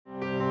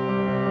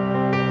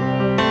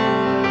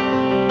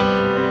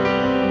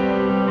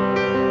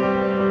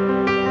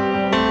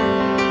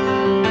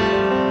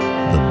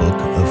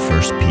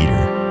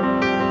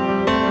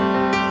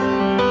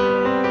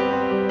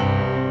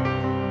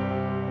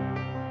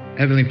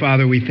Heavenly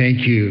Father, we thank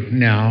you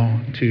now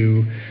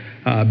to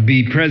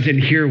be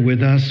present here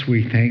with us.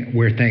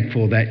 We're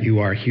thankful that you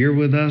are here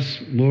with us,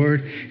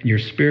 Lord. And your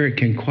Spirit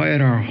can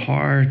quiet our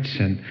hearts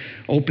and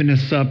open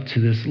us up to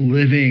this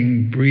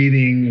living,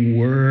 breathing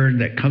word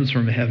that comes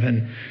from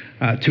heaven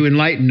to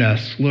enlighten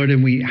us, Lord,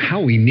 and how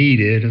we need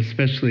it,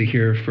 especially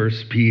here, 1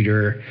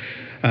 Peter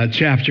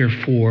chapter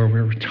 4,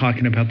 where we're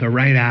talking about the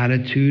right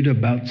attitude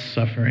about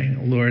suffering.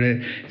 Lord,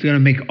 it's going to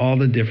make all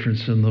the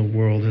difference in the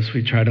world as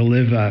we try to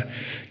live a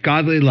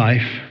godly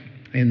life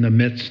in the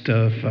midst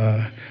of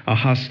a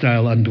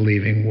hostile,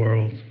 unbelieving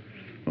world.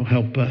 Will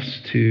help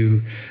us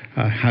to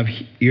have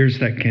ears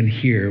that can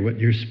hear what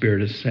your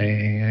Spirit is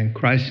saying. In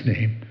Christ's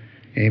name,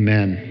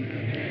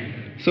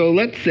 amen. So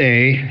let's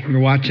say you're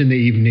watching the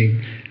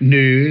evening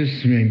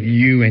news,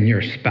 you and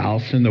your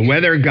spouse, and the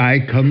weather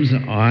guy comes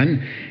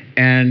on,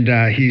 and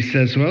he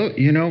says, well,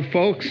 you know,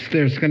 folks,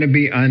 there's going to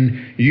be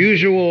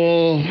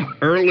unusual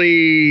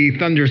early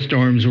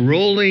thunderstorms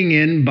rolling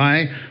in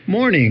by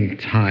morning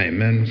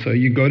time. And so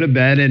you go to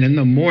bed, and in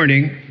the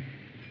morning,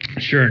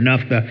 sure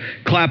enough, the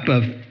clap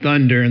of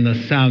thunder and the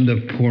sound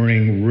of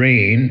pouring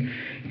rain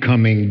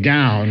coming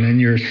down. And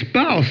your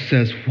spouse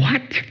says,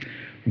 what?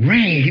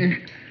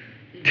 Rain?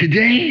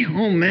 Today?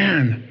 Oh,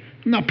 man,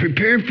 I'm not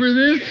prepared for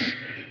this.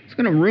 It's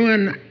going to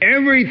ruin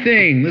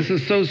everything. This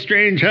is so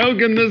strange. How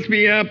can this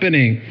be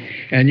happening?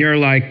 And you're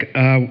like,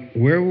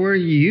 where were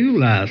you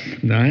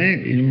last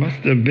night? You must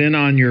have been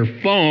on your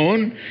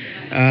phone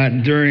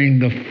during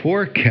the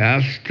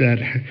forecast that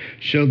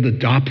showed the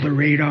Doppler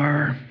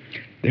radar.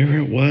 There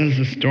it was,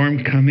 a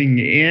storm coming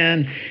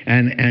in.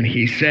 And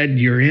he said,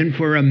 you're in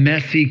for a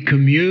messy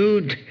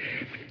commute.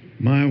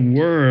 My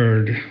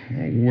word,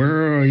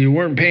 you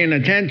weren't paying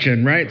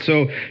attention, right?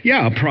 So,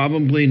 yeah,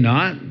 probably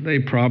not. They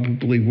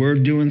probably were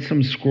doing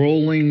some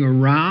scrolling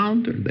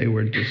around, or they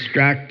were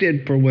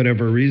distracted for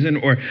whatever reason,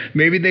 or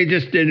maybe they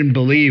just didn't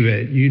believe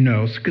it,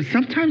 because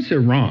sometimes they're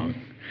wrong,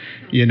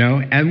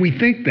 and we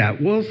think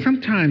that. Well,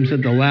 sometimes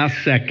at the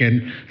last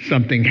second,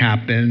 something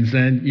happens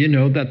and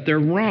that they're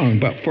wrong.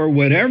 But for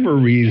whatever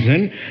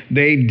reason,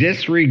 they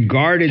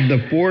disregarded the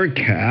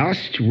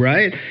forecast,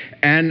 right?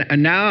 And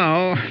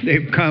now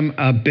they've come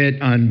a bit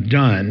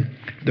undone,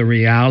 the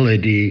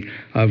reality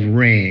of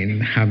rain,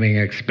 having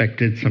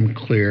expected some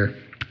clear,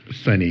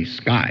 sunny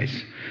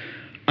skies.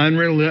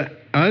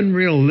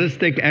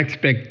 Unrealistic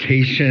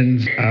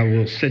expectations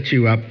will set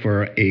you up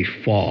for a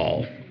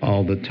fall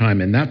all the time.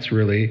 And that's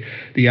really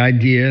the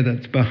idea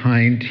that's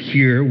behind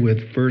here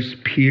with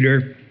 1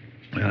 Peter.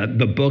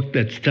 The book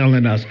that's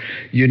telling us,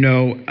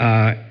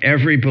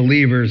 every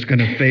believer is going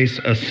to face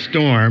a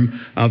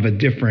storm of a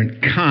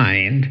different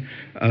kind,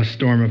 a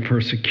storm of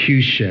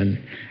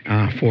persecution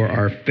for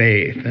our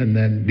faith. And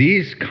then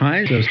these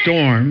kinds of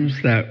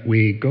storms that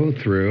we go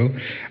through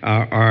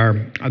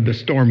are the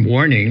storm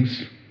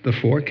warnings, the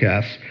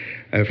forecasts.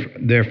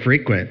 They're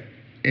frequent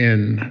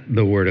in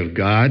the Word of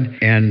God,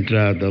 and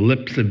the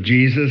lips of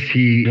Jesus,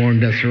 he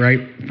warned us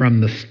right from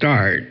the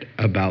start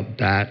about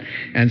that.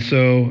 And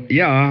so,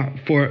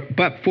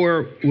 but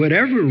for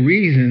whatever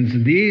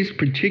reasons, these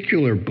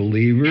particular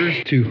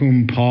believers to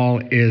whom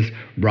Paul is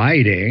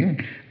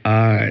writing,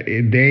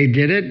 they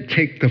didn't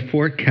take the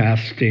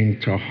forecasting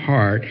to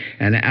heart,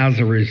 and as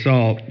a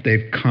result,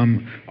 they've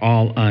come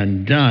all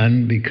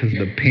undone because of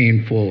the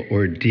painful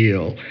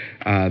ordeal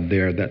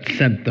there that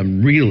sent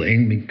them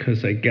reeling,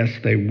 because I guess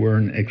they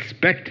weren't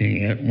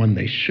expecting it when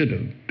they should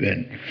have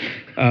been.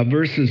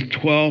 Verses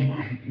 12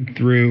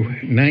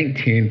 through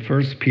 19,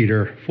 1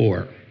 Peter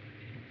 4.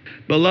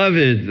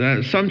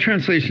 Beloved, some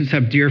translations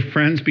have dear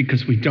friends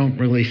because we don't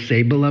really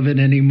say beloved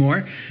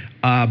anymore.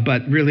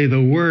 But really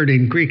the word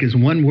in Greek is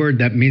one word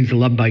that means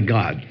loved by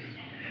God.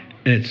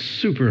 And it's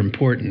super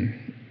important.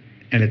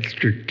 And it's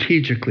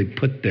strategically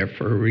put there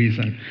for a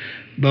reason.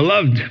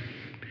 Beloved,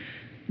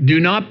 do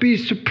not be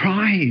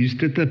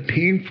surprised at the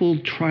painful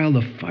trial,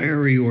 the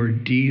fiery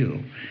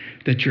ordeal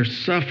that you're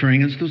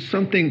suffering as though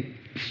something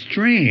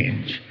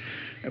strange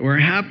were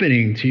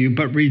happening to you,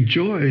 but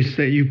rejoice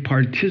that you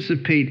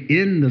participate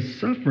in the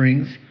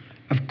sufferings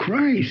of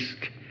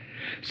Christ,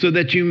 so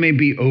that you may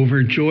be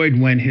overjoyed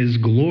when his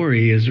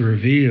glory is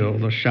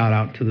revealed. A shout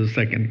out to the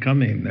second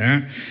coming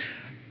there.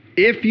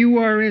 If you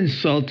are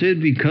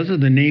insulted because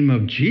of the name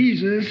of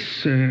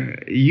Jesus,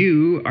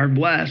 you are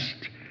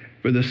blessed,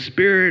 for the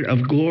Spirit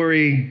of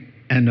glory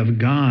and of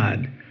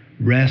God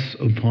rests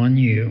upon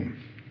you.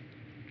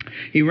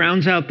 He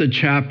rounds out the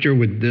chapter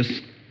with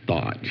this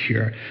thought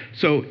here.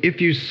 So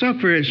if you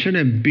suffer, it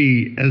shouldn't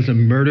be as a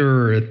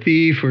murderer or a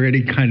thief or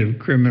any kind of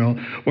criminal,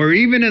 or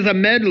even as a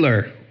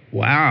meddler.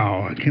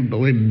 Wow, I can't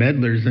believe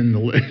meddler's in the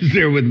list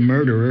there with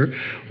murderer.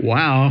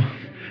 Wow.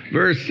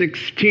 Verse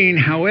 16,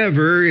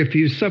 however, if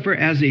you suffer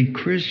as a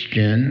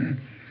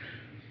Christian,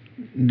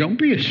 don't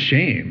be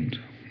ashamed.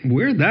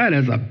 Wear that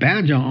as a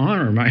badge of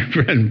honor, my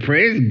friend.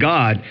 Praise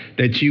God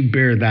that you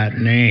bear that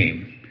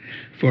name.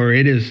 For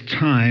it is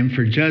time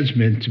for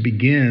judgment to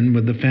begin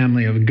with the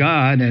family of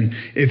God. And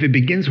if it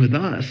begins with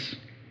us,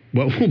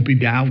 What will be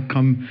the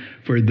outcome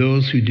for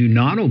those who do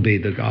not obey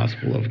the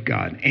gospel of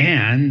God?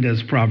 And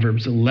as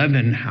Proverbs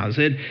 11 has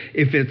it,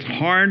 if it's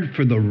hard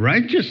for the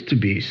righteous to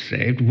be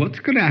saved, what's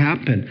going to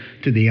happen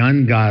to the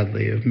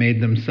ungodly who have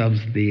made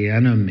themselves the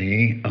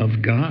enemy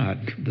of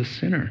God, the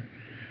sinner?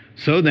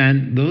 So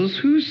then, those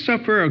who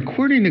suffer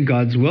according to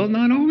God's will,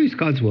 not always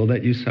God's will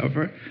that you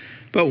suffer,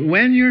 but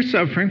when you're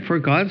suffering for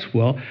God's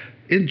will,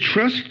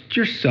 entrust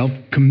yourself,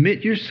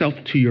 commit yourself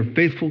to your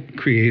faithful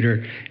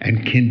Creator,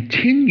 and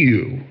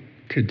continue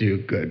to do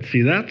good.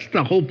 See, that's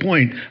the whole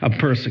point of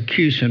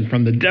persecution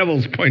from the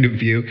devil's point of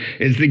view,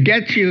 is to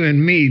get you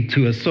and me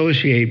to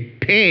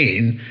associate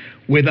pain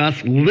with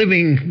us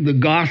living the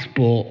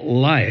gospel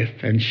life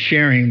and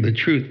sharing the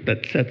truth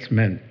that sets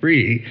men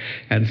free.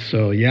 And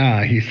so,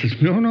 he says,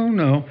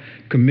 no.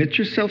 Commit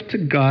yourself to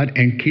God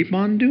and keep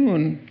on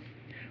doing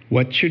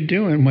what you're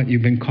doing, what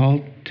you've been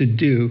called to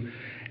do,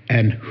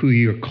 and who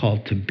you're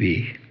called to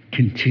be.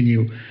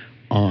 Continue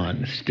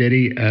on,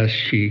 steady as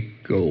she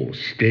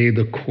goes. Stay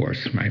the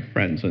course, my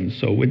friends. And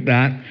so with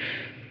that,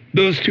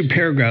 those two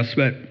paragraphs,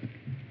 but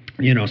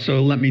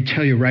so let me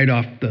tell you right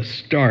off the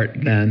start,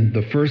 then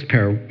the first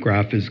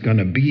paragraph is going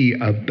to be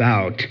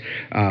about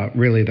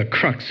really the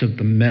crux of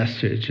the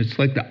message. It's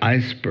like the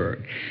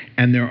iceberg.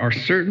 And there are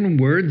certain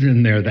words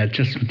in there that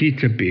just need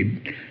to be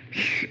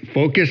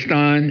focused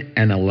on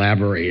and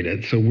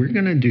elaborated. So we're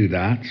going to do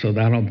that. So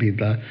that'll be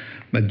the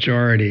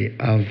majority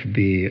of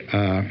the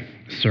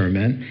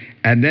sermon.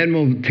 And then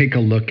we'll take a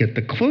look at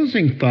the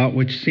closing thought,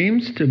 which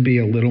seems to be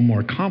a little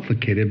more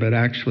complicated, but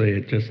actually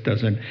it just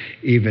doesn't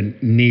even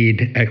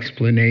need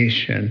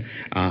explanation.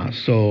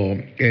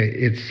 So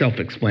it's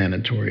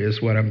self-explanatory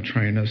is what I'm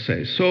trying to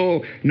say.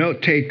 So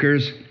note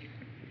takers,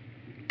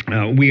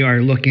 we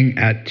are looking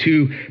at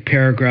two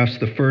paragraphs.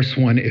 The first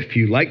one, if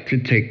you like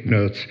to take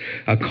notes,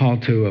 a call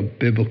to a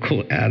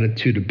biblical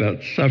attitude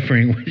about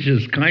suffering, which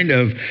is kind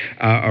of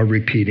a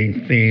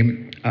repeating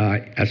theme,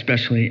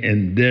 especially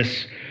in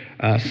this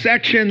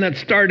section that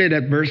started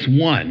at verse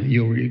 1,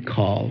 you'll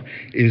recall,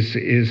 is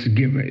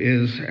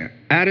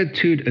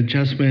attitude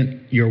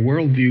adjustment. Your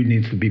worldview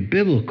needs to be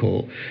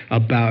biblical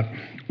about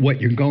what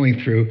you're going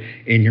through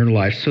in your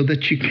life so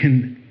that you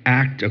can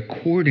act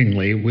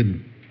accordingly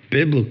with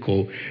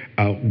biblical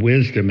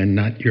wisdom and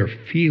not your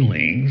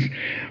feelings,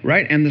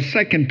 right? And the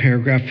second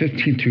paragraph,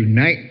 15 through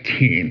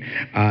 19,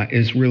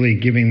 is really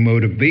giving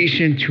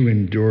motivation to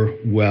endure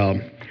well.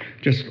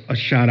 Just a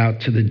shout out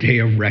to the day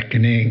of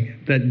reckoning,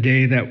 that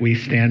day that we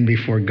stand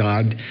before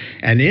God.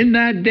 And in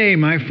that day,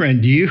 my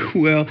friend, you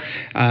will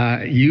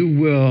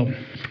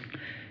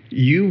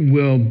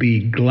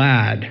be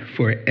glad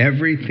for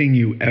everything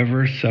you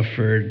ever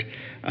suffered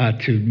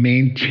to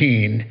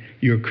maintain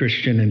your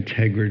Christian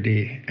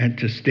integrity and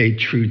to stay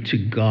true to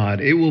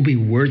God. It will be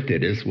worth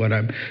it, is what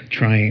I'm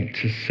trying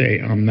to say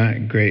on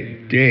that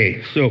great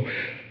day. So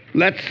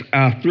let's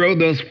throw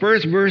those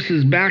first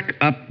verses back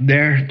up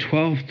there,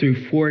 12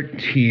 through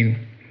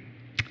 14.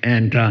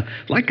 And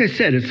like I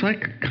said, it's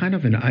like kind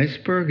of an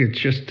iceberg. It's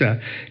just,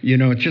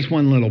 it's just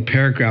one little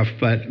paragraph.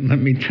 But let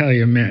me tell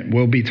you, man,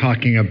 we'll be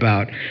talking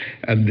about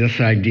this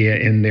idea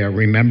in there.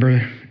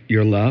 Remember,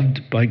 you're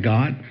loved by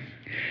God.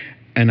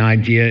 An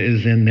idea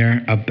is in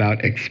there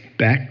about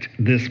expect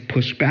this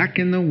pushback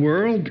in the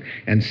world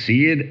and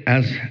see it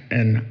as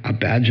a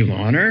badge of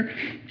honor.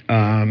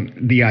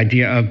 The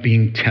idea of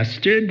being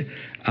tested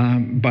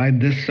by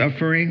this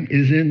suffering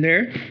is in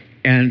there.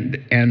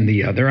 And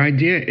the other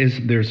idea is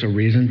there's a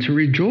reason to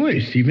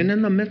rejoice, even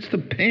in the midst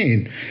of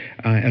pain,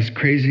 as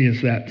crazy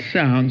as that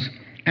sounds.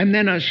 And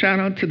then a shout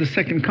out to the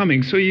second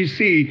coming. So you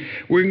see,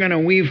 we're going to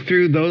weave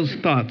through those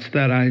thoughts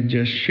that I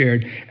just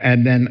shared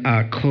and then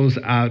close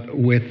out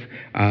with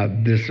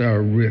this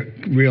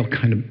real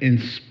kind of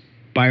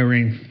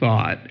inspiring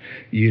thought,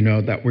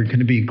 that we're going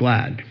to be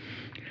glad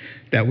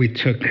that we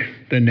took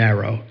the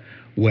narrow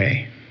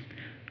way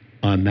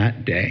on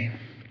that day.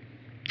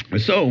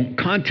 So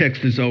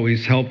context is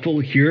always helpful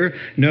here.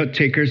 Note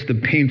takers, the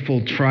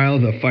painful trial,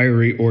 the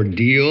fiery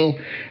ordeal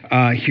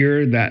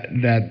here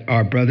that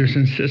our brothers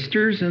and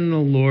sisters in the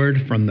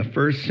Lord from the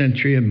first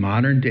century of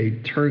modern day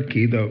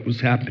Turkey, though it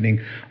was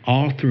happening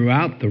all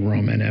throughout the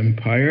Roman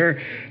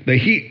Empire, the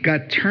heat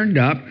got turned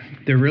up.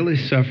 They're really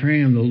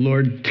suffering, and the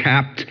Lord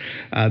tapped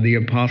the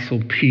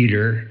Apostle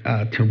Peter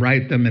to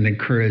write them an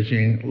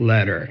encouraging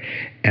letter.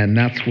 And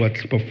that's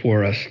what's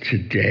before us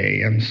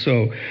today. And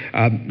so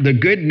the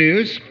good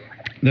news,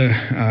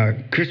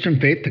 the Christian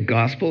faith, the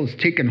gospel, has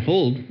taken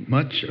hold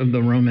much of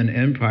the Roman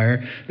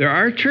Empire. There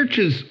are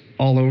churches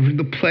all over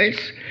the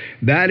place.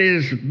 That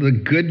is the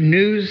good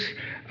news,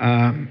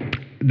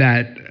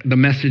 that the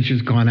message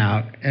has gone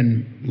out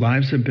and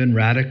lives have been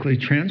radically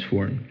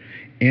transformed.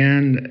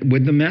 And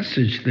with the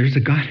message, there's a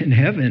God in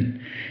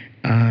heaven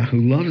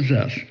who loves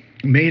us,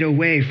 made a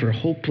way for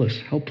hopeless,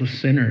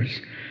 helpless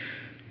sinners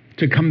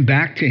to come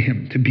back to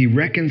him, to be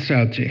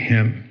reconciled to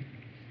him.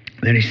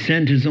 That he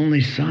sent his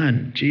only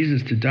son,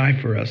 Jesus, to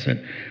die for us.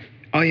 And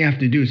all you have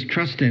to do is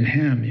trust in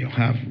him. You'll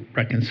have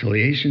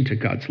reconciliation to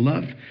God's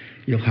love.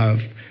 You'll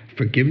have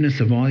forgiveness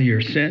of all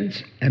your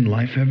sins and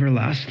life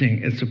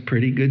everlasting. It's a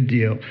pretty good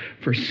deal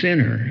for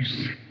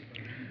sinners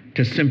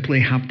to simply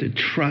have to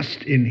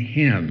trust in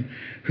him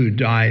who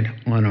died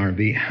on our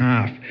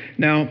behalf.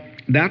 Now,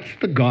 that's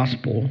the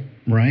gospel,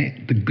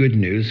 right? The good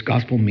news.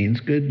 Gospel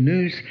means good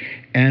news.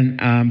 And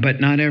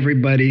but not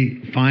everybody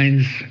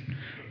finds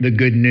the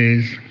good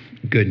news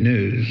good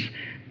news.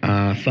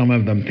 Some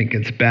of them think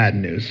it's bad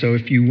news. So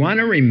if you want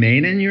to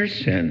remain in your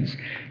sins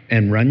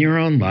and run your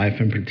own life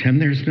and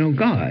pretend there's no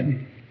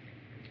God,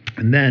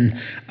 and then,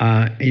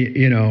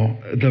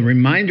 the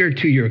reminder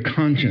to your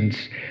conscience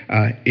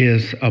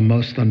is a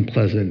most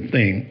unpleasant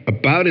thing,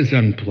 about as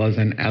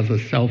unpleasant as a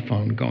cell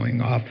phone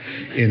going off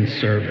in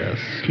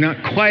service.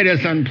 Not quite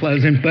as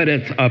unpleasant, but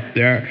it's up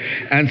there.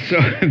 And so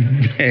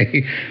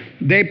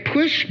they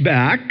push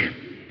back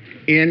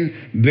in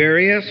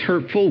various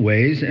hurtful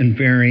ways and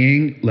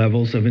varying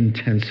levels of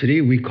intensity.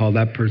 We call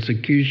that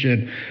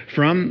persecution,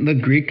 from the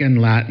Greek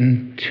and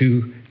Latin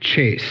to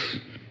chase.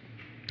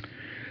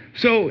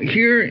 So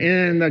here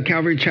in the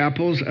Calvary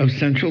Chapels of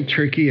Central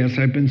Turkey, as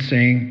I've been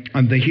saying,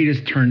 the heat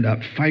is turned up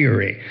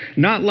fiery.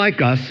 Not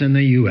like us in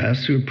the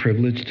U.S., who are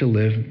privileged to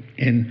live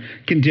in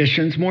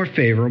conditions more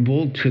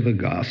favorable to the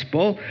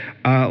gospel.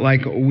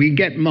 Like we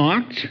get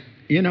mocked,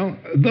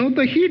 though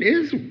the heat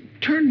is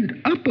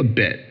turned up a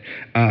bit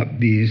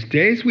these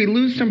days. We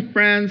lose some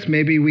friends.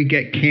 Maybe we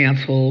get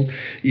canceled,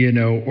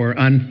 or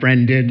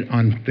unfriended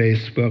on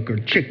Facebook, or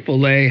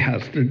Chick-fil-A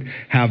has to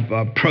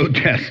have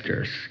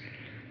protesters.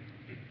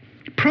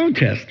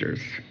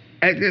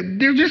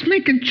 They're just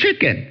making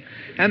chicken.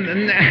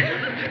 And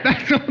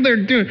that's all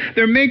they're doing.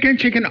 They're making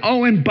chicken.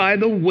 Oh, and by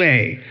the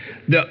way,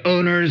 the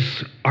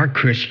owners are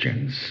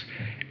Christians.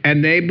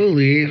 And they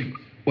believe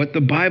what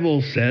the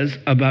Bible says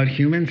about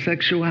human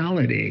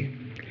sexuality.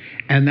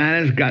 And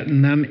that has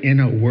gotten them in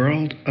a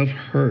world of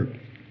hurt.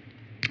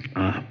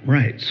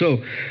 Right.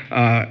 So,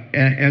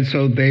 and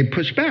so they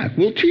push back.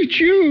 We'll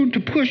teach you to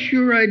push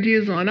your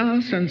ideas on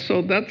us. And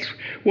so that's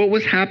what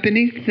was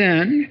happening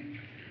then.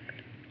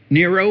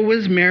 Nero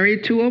was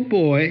married to a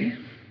boy,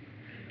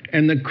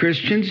 and the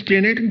Christians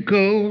didn't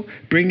go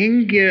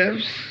bringing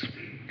gifts.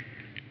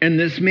 And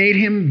this made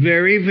him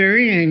very,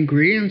 very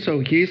angry. And so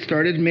he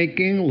started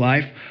making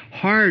life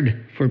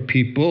hard for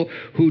people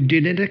who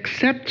didn't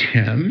accept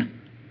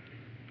him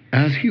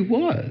as he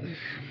was.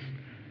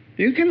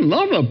 You can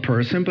love a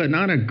person, but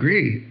not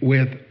agree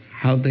with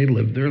how they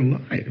live their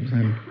lives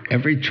and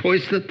every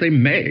choice that they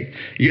make.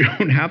 You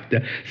don't have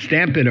to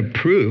stamp it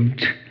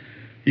approved.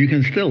 You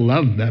can still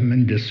love them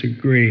and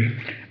disagree,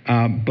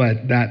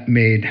 but that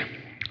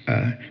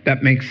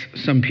makes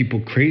some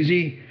people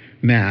crazy,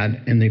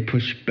 mad, and they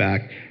push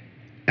back,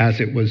 as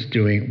it was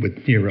doing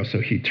with Nero. So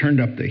he turned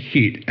up the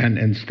heat, and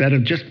instead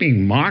of just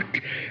being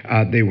mocked,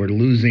 they were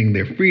losing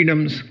their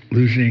freedoms,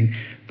 losing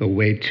the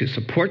way to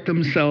support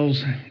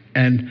themselves,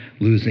 and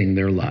losing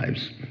their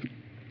lives.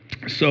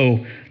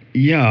 So,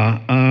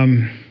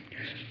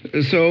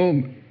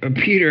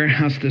 Peter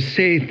has to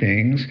say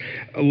things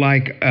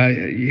like,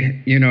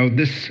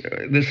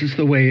 this is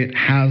the way it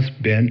has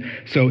been.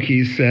 So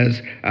he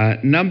says,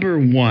 number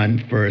one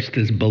first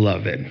is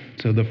beloved.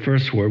 So the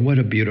first word, what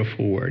a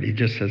beautiful word. He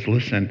just says,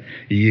 listen,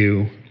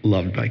 you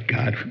loved by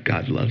God.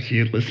 God loves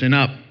you. Listen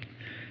up.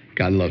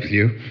 God loves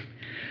you.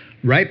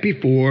 Right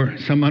before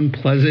some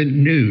unpleasant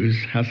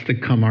news has to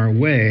come our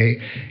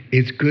way,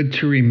 it's good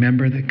to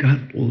remember that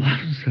God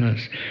loves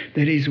us,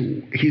 that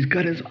He's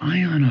got His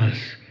eye on us,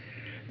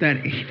 that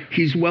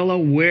He's well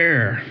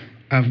aware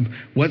of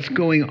what's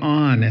going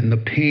on and the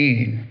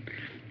pain,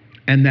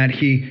 and that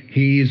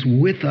He is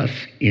with us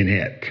in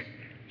it.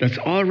 That's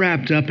all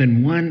wrapped up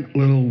in one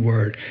little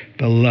word,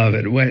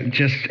 beloved.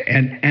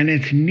 And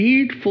it's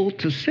needful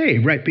to say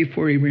right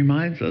before he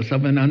reminds us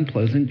of an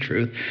unpleasant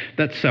truth,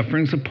 that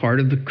suffering's a part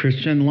of the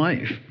Christian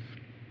life.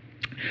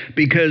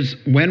 Because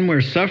when we're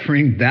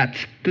suffering,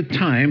 that's the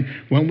time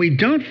when we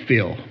don't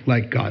feel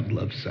like God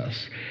loves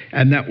us,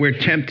 and that we're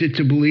tempted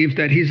to believe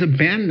that He's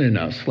abandoned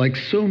us, like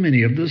so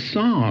many of the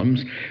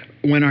Psalms.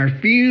 When our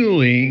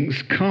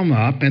feelings come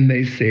up and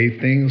they say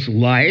things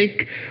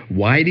like,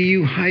 why do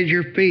you hide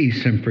your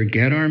face and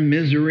forget our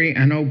misery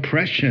and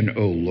oppression,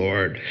 O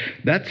Lord?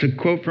 That's a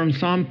quote from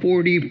Psalm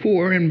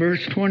 44 and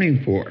verse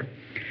 24.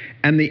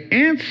 And the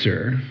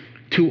answer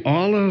to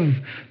all of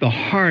the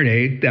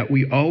heartache that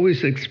we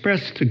always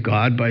express to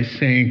God by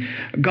saying,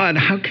 God,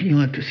 how can you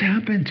let this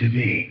happen to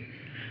me?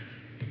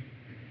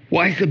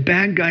 Why is the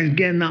bad guys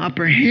getting the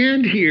upper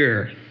hand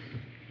here?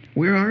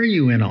 Where are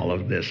you in all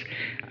of this?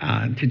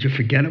 Did you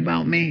forget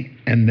about me?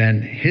 And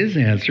then his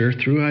answer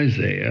through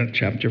Isaiah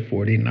chapter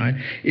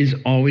 49 is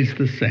always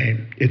the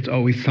same. It's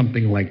always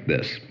something like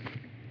this.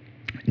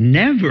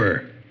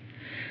 Never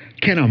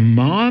can a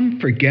mom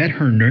forget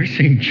her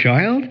nursing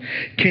child?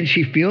 Can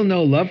she feel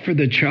no love for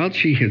the child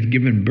she has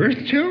given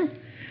birth to?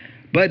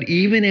 But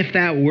even if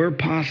that were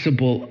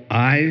possible,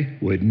 I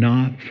would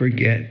not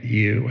forget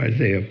you.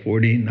 Isaiah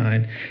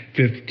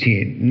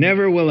 49:15.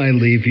 Never will I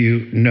leave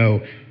you.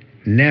 No,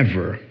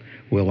 never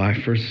will I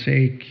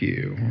forsake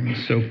you?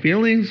 So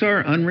feelings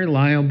are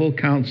unreliable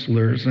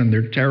counselors, and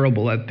they're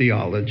terrible at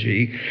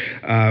theology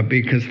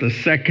because the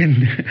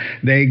second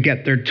they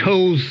get their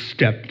toes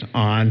stepped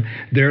on,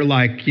 they're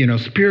like,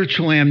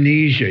 spiritual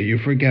amnesia. You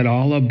forget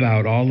all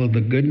about all of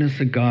the goodness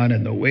of God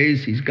and the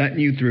ways he's gotten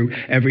you through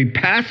every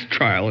past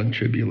trial and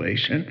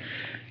tribulation,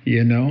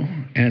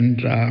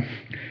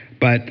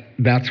 but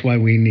that's why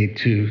we need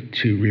to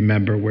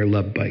remember we're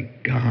loved by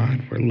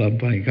God. We're loved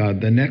by God.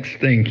 The next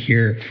thing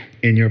here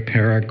in your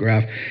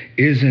paragraph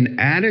is an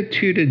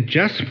attitude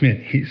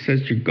adjustment. He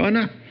says you're going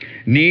to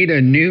need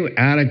a new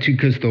attitude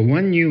because the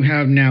one you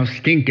have now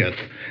stinketh.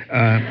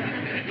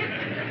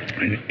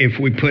 If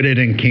we put it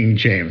in King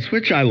James,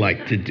 which I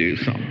like to do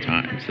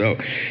sometimes. So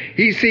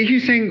he's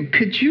saying,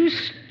 could you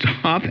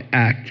stop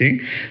acting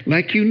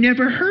like you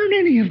never heard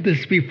any of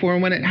this before?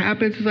 When it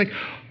happens, it's like,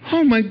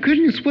 oh my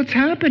goodness, what's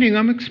happening?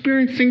 I'm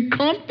experiencing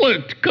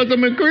conflict because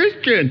I'm a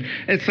Christian.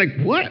 It's like,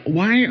 what?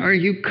 Why are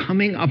you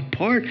coming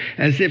apart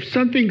as if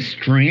something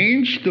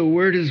strange? The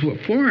word is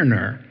what?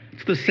 Foreigner.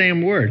 It's the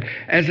same word.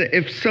 As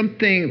if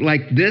something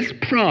like this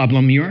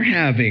problem you're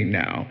having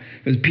now,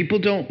 because people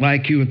don't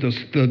like you.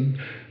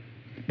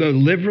 The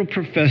liberal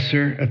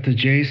professor at the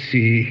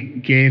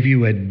JC gave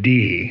you a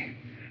D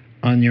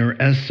on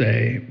your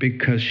essay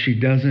because she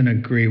doesn't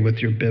agree with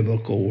your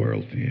biblical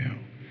worldview.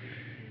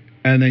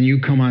 And then you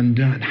come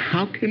undone.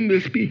 How can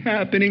this be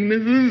happening?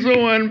 This is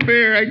so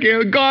unfair. I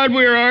can't. God,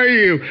 where are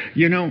you?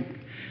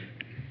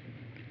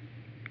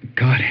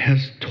 God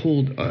has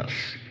told us,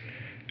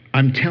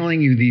 I'm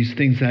telling you these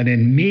things that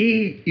in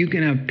me, you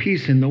can have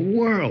peace. In the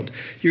world,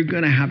 you're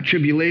going to have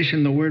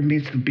tribulation. The word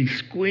means to be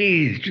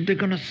squeezed. They're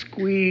going to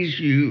squeeze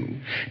you.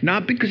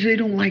 Not because they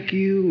don't like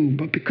you,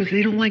 but because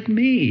they don't like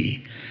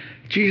me.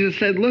 Jesus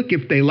said, look,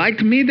 if they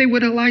liked me, they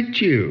would have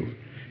liked you.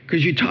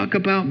 Because you talk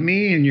about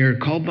me and you're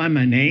called by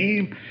my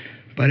name.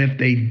 But if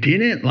they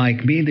didn't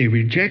like me, they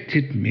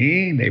rejected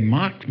me, they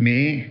mocked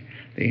me,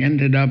 they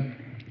ended up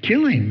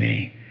killing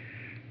me.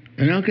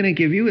 They're not going to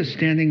give you a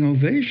standing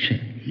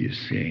ovation, you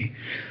see.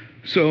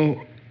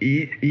 So,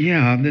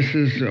 yeah, this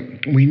is,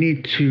 we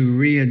need to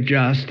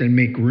readjust and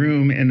make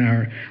room in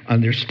our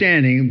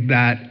understanding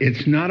that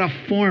it's not a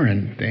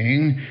foreign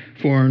thing.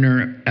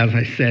 Foreigner, as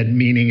I said,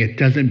 meaning it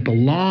doesn't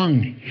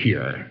belong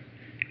here.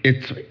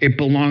 It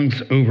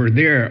belongs over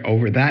there,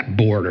 over that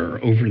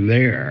border, over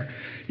there,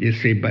 you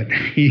see. But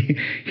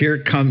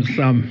here comes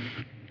some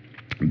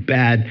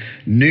bad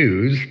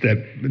news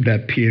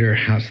that Peter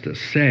has to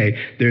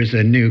say. There's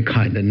a new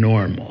kind of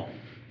normal.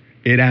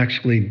 It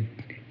actually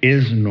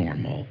is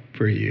normal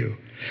for you,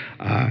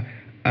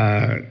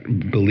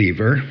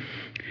 believer.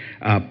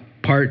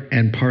 Part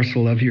and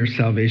parcel of your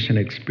salvation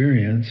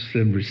experience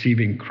in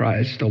receiving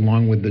Christ,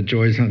 along with the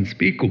joys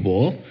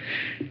unspeakable,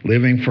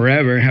 living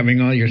forever,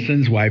 having all your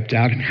sins wiped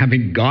out, and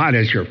having God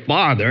as your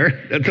Father,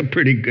 that's a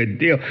pretty good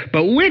deal.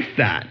 But with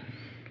that,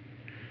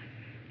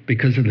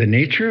 because of the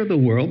nature of the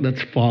world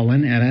that's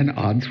fallen and at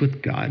odds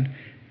with God,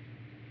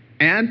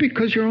 and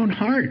because your own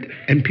heart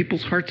and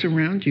people's hearts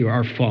around you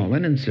are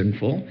fallen and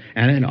sinful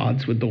and at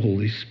odds with the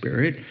Holy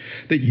Spirit,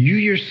 that you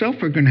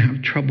yourself are going to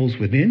have troubles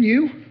within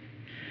you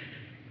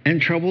and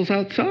troubles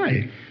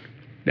outside.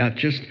 That's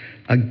just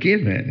a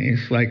given.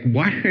 It's like,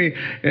 why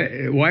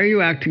are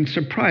you acting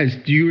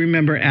surprised? Do you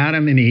remember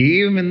Adam and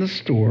Eve in the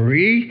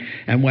story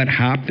and what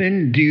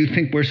happened? Do you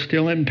think we're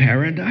still in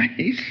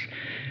paradise?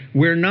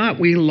 We're not.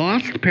 We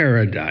lost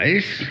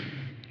paradise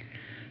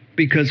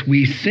because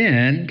we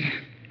sinned,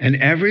 and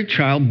every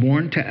child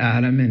born to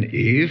Adam and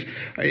Eve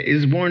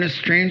is born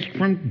estranged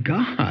from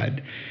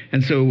God.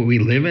 And so we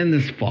live in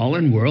this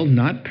fallen world,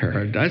 not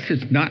paradise.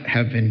 It's not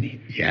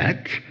heaven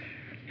yet.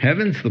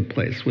 Heaven's the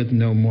place with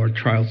no more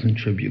trials and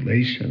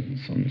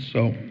tribulations. And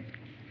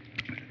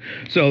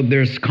so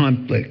there's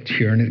conflict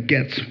here, and it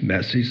gets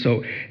messy.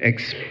 So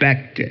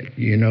expect it.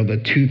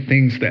 The two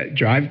things that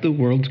drive the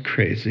world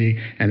crazy,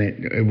 and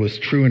it was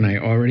true, and I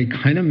already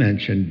kind of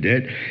mentioned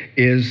it,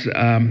 is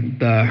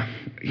the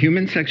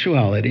human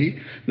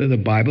sexuality. The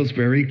Bible's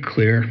very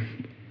clear.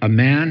 A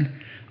man,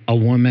 a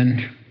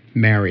woman,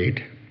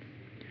 married.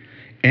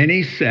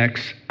 Any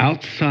sex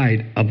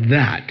outside of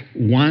that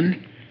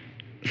one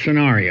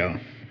scenario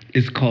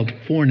is called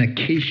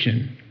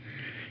fornication.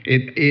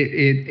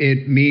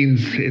 It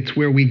means, it's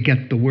where we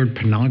get the word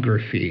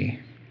pornography.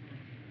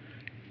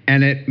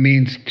 And it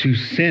means to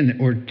sin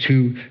or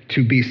to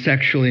be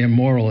sexually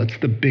immoral. It's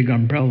the big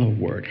umbrella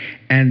word.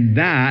 And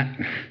that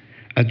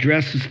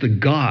addresses the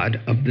God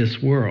of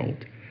this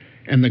world.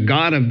 And the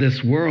God of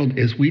this world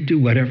is we do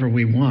whatever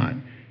we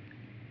want.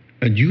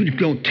 And you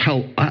don't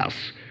tell us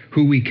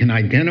who we can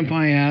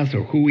identify as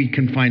or who we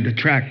can find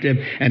attractive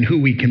and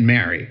who we can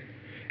marry.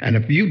 And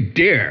if you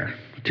dare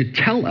to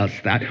tell us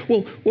that,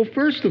 well,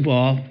 first of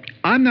all,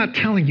 I'm not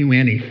telling you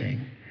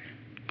anything.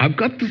 I've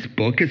got this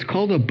book, it's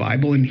called a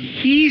Bible, and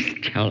he's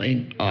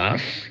telling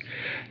us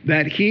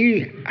that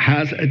he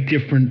has a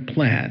different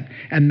plan.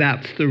 And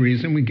that's the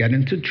reason we get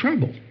into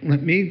trouble.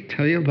 Let me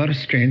tell you about a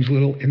strange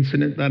little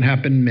incident that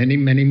happened many,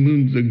 many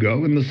moons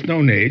ago in the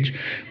Stone Age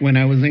when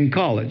I was in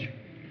college.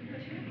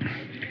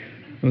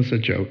 It was a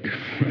joke.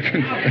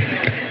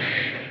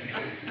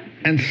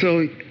 And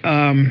so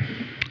I'm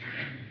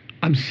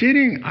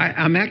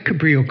at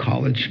Cabrillo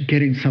College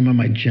getting some of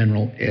my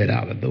general ed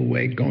out of the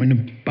way, going to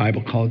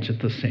Bible college at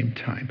the same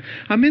time.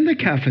 I'm in the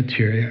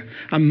cafeteria.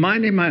 I'm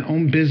minding my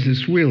own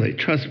business, really.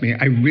 Trust me,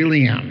 I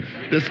really am.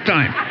 This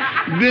time,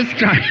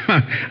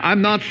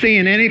 I'm not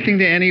saying anything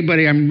to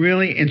anybody. I'm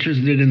really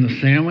interested in the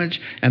sandwich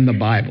and the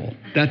Bible.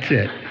 That's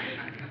it.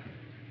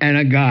 And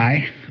a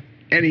guy,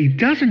 and he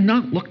does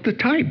not look the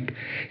type.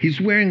 He's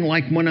wearing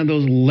like one of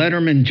those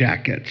Letterman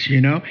jackets,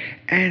 and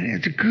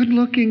it's a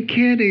good-looking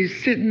kid.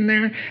 He's sitting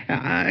there,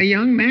 a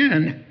young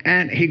man,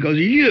 and he goes,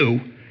 "You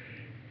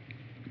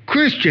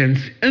Christians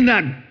in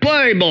that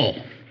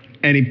Bible,"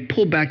 and he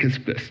pulled back his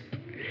fist.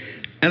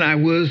 And I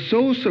was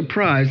so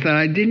surprised that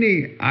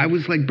I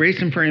was like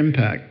bracing for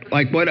impact.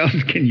 Like, what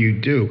else can you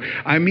do?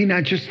 I mean,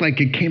 I just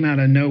like it came out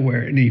of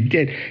nowhere, and he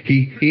did.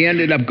 He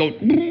ended up going,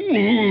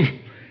 "Ooh."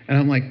 And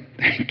I'm like,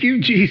 "Thank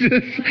you,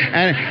 Jesus."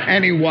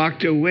 And he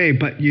walked away.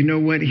 But you know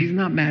what? He's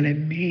not mad at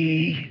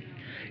me.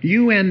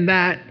 You and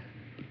that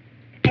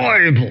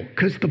Bible.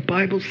 Because the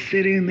Bible's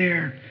sitting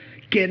there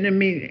getting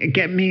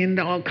me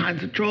into all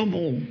kinds of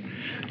trouble.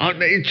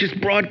 It's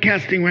just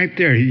broadcasting right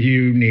there.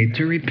 You need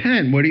to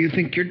repent. What do you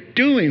think you're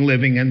doing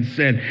living in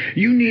sin?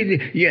 You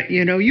need,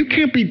 you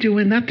can't be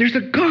doing that. There's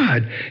a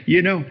God.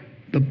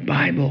 The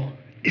Bible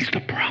is the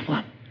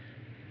problem.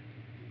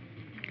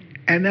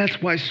 And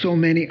that's why so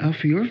many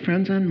of your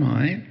friends and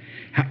mine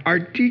are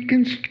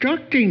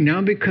deconstructing now,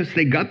 because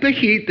they got the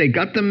heat, they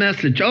got the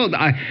message.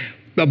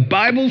 The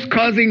Bible's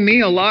causing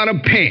me a lot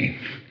of pain.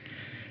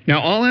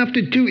 Now, all I have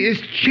to do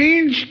is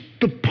change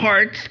the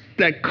parts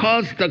that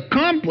cause the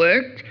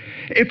conflict.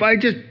 If I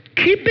just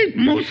keep it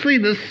mostly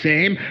the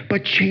same,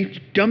 but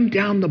dumb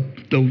down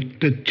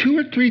the 2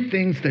 or 3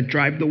 things that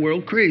drive the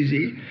world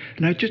crazy,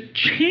 and I just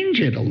change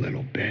it a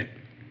little bit.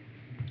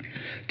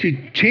 To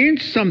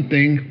change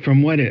something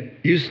from what it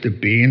used to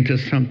be into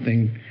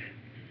something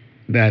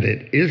that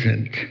it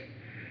isn't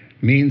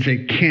means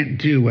it can't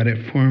do what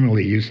it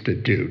formerly used to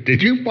do.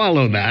 Did you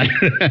follow that?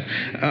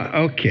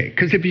 Okay,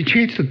 because if you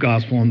change the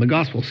gospel, and the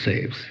gospel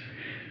saves,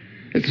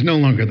 it's no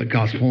longer the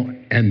gospel,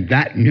 and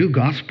that new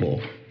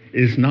gospel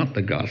is not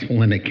the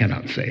gospel, and it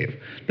cannot save.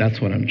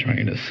 That's what I'm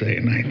trying to say,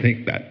 and I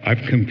think that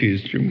I've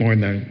confused you more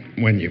than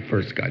when you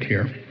first got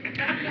here.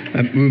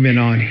 Moving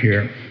on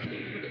here.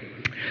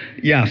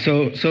 Yeah,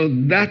 so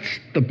that's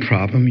the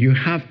problem. You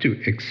have to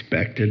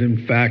expect it.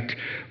 In fact,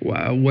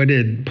 what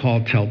did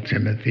Paul tell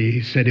Timothy?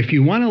 He said, if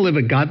you want to live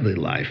a godly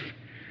life,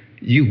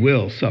 you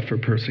will suffer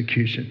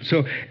persecution.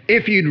 So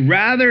if you'd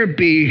rather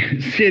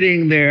be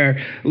sitting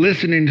there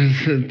listening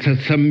to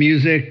some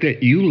music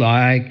that you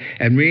like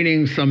and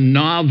reading some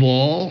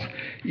novel,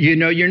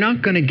 you're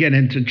not going to get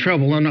into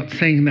trouble. I'm not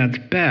saying that's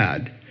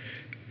bad.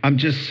 I'm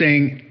just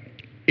saying,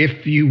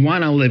 if you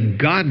want to live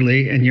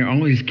godly and you're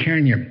always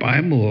carrying your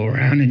Bible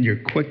around and you're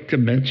quick to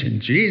mention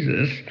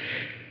Jesus,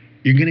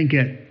 you're going to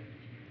get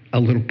a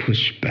little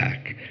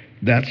pushback.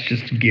 That's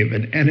just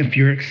given. And if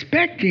you're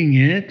expecting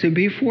it, to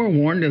be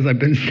forewarned, as I've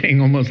been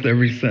saying almost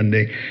every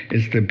Sunday,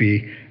 is to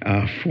be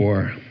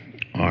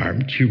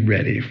forearmed. You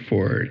ready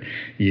for it,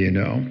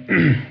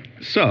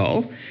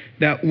 So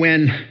that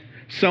when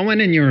someone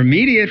in your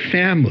immediate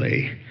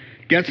family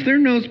gets their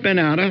nose bent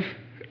out of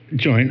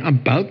joint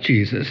about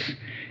Jesus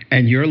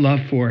and your love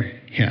for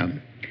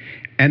him,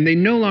 and they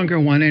no longer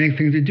want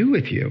anything to do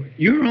with you,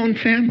 your own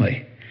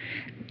family.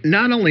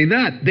 Not only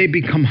that, they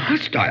become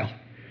hostile,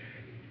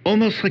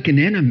 almost like an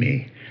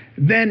enemy.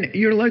 Then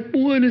you're like,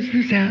 what is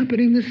this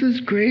happening? This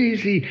is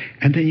crazy.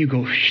 And then you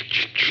go,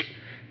 shh.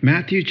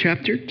 Matthew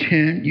chapter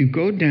 10, you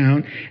go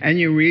down and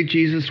you read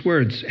Jesus'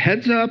 words.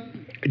 Heads up,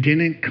 I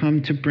didn't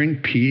come to bring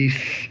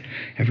peace.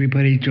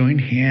 Everybody join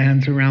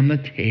hands around the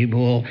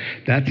table.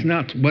 That's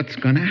not what's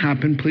going to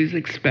happen. Please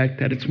expect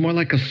that. It's more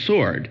like a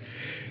sword,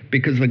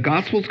 because the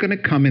gospel's going to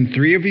come and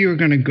 3 of you are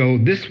going to go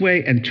this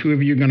way and 2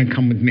 of you are going to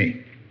come with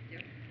me.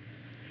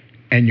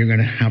 And you're going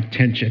to have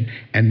tension.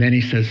 And then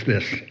he says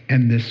this,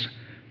 and this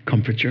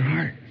comforts your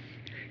heart.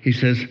 He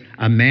says,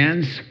 a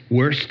man's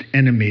worst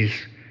enemies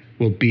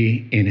will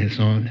be in his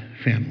own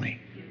family.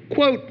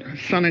 Quote,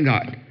 Son of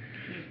God.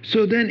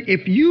 So then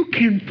if you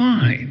can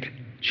find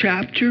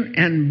chapter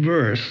and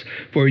verse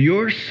for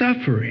your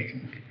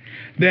suffering,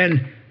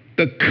 then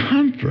the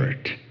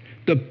comfort,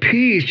 the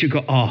peace, you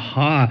go,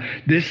 aha,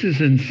 this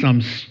isn't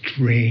some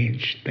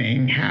strange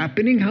thing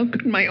happening. How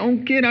could my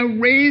own kid, I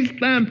raised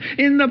them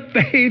in the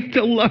faith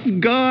to love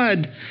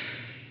God,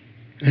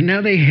 and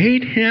now they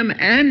hate him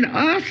and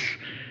us?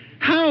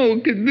 How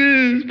could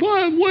this?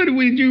 What do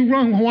we do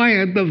wrong?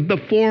 Why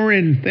the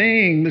foreign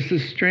thing? This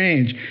is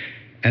strange.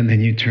 And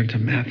then you turn to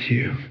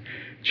Matthew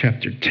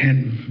chapter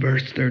 10,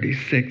 verse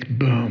 36,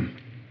 boom.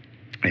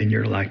 And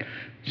you're like,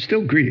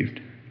 still grieved,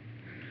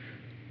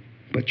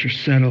 but you're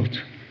settled.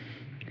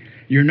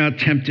 You're not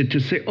tempted to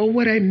say, oh,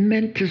 what I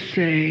meant to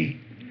say.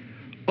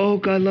 Oh,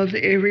 God loves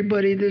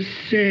everybody the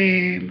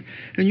same.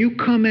 And you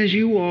come as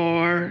you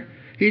are.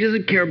 He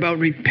doesn't care about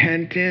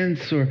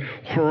repentance or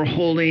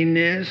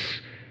holiness.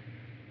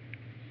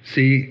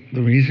 See,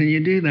 the reason you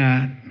do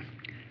that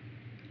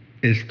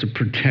is to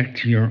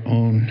protect your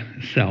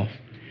own self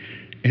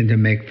and to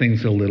make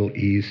things a little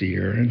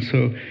easier. And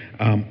so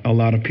a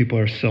lot of people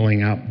are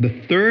selling out.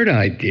 The third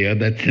idea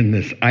that's in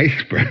this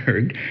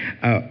iceberg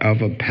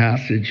of a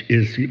passage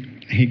is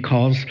he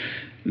calls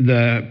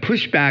the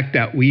pushback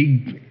that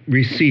we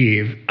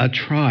receive a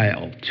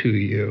trial to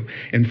you.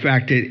 In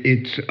fact,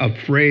 it's a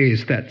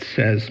phrase that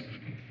says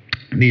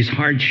these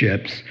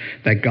hardships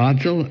that God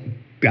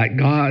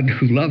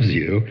who loves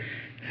you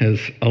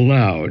has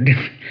allowed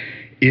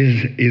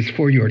is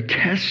for your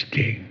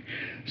testing.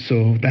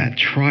 So that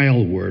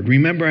trial word.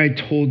 Remember I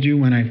told you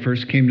when I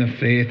first came to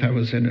faith, I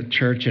was in a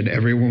church and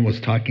everyone was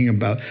talking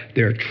about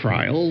their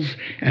trials.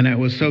 And I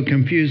was so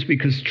confused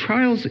because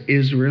trials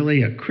is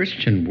really a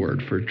Christian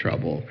word for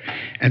trouble.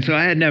 And so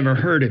I had never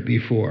heard it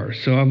before.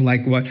 So I'm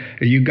like, what,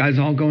 are you guys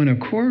all going to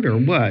court or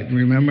what?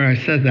 Remember I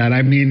said that?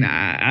 I mean,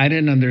 I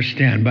didn't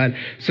understand. But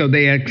so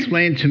they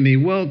explained to me,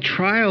 well,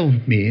 trial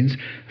means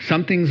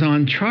something's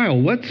on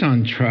trial. What's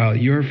on trial?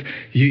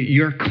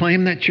 Your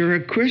claim that you're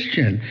a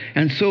Christian.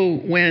 And so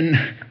when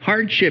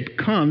hardship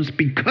comes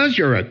because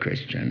you're a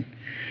Christian,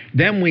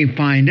 then we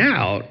find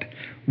out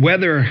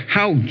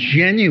how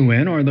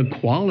genuine or the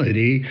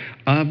quality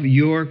of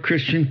your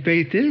Christian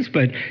faith is.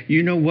 But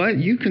you know what?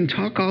 You can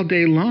talk all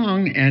day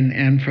long,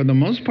 and for the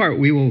most part,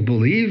 we will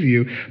believe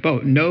you,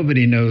 but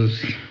nobody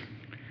knows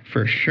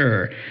for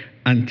sure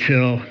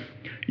until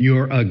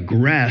you're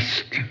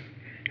aggressed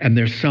and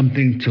there's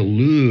something to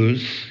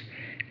lose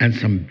and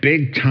some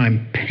big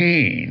time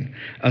pain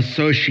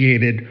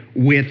associated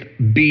with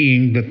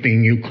being the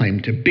thing you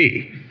claim to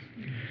be.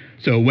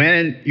 So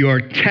when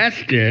you're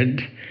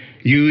tested,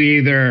 you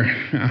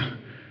either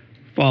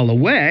fall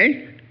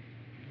away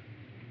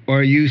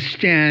or you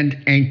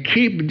stand and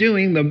keep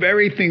doing the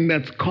very thing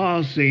that's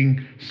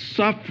causing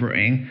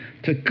suffering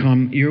to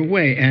come your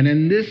way. And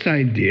in this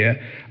idea,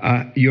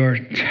 you're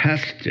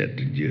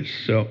tested.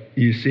 So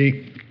you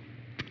see,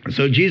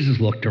 so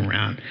Jesus looked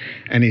around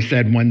and he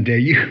said one day,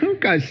 you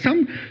guys,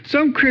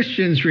 some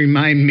Christians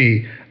remind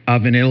me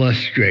of an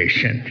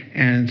illustration.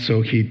 And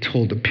so he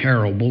told a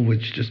parable,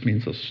 which just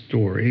means a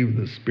story of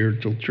the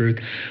spiritual truth,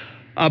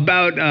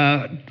 about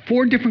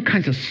 4 different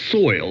kinds of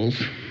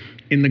soils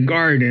in the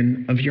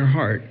garden of your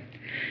heart.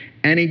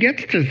 And he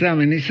gets to them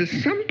and he says,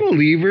 some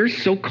believers,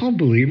 so-called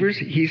believers,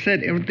 he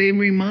said, they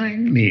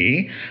remind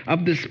me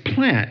of this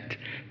plant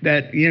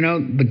that,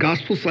 the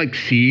gospel's like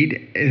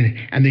seed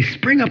and they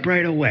spring up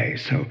right away.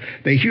 So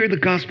they hear the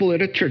gospel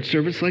at a church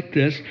service like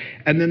this,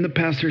 and then the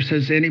pastor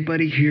says,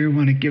 anybody here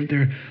want to give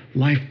their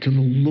life to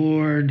the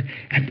Lord?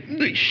 And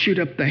they shoot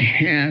up the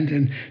hand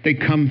and they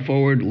come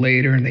forward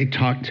later and they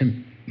talk to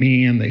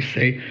me and they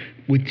say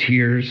with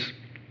tears,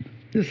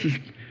 this is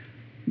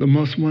the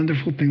most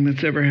wonderful thing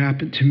that's ever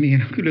happened to me,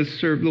 and I'm going to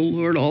serve the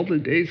Lord all the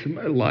days of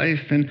my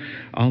life and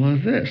all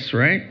of this,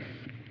 right?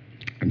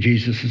 And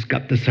Jesus has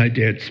got this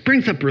idea. It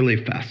springs up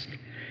really fast.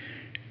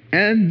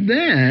 And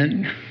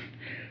then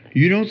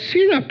you don't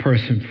see that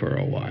person for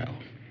a while.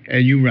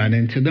 And you run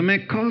into them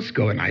at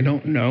Costco. And I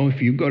don't know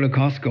if you go to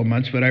Costco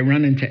much, but I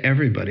run into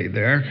everybody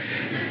there.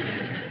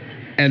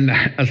 And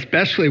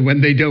especially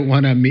when they don't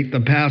want to meet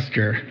the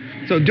pastor.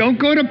 So don't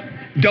go to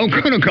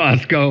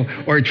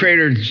Costco or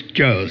Trader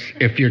Joe's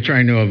if you're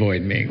trying to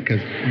avoid me,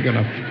 because I'm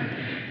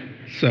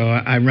gonna. So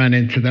I run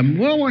into them.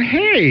 Well,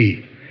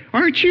 hey,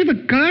 aren't you the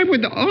guy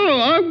with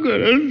I'm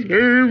gonna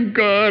serve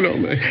God?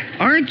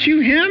 Aren't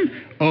you him?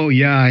 Oh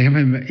yeah, I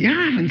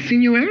haven't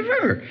seen you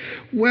ever.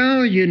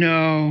 Well,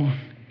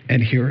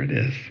 and here it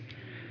is.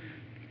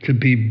 To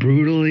be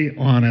brutally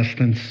honest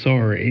and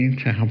sorry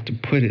to have to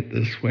put it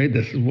this way,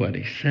 this is what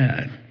he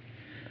said.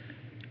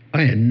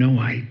 I had no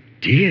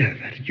idea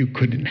that you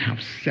couldn't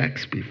have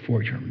sex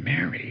before you're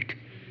married.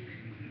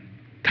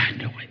 I had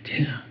no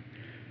idea.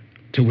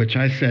 To which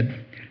I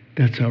said,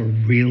 that's a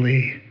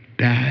really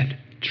bad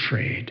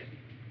trade.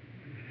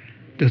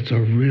 That's a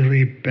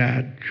really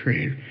bad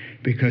trade,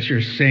 because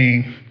you're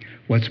saying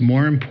what's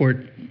more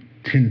important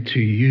to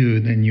you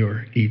than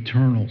your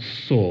eternal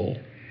soul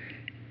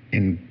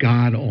in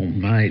God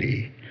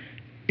Almighty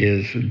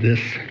is this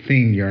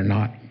thing you're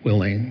not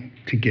willing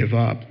to give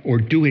up, or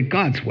do it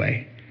God's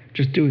way.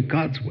 Just do it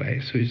God's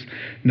way. So he's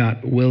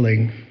not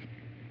willing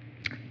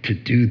to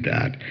do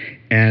that.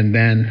 And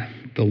then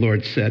the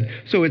Lord said,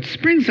 so it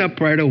springs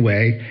up right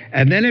away,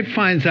 and then it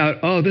finds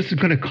out, this is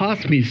going to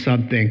cost me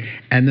something.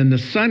 And then the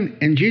sun,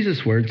 in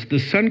Jesus' words, the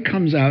sun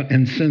comes out,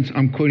 and since,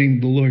 I'm quoting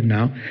the Lord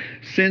now,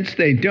 since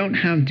they don't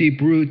have deep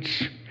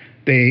roots,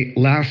 they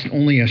last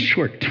only a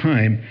short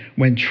time.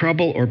 When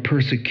trouble or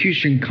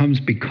persecution comes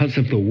because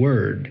of the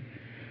word,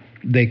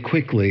 they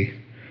quickly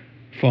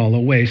fall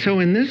away. So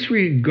in this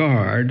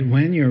regard,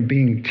 when you're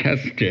being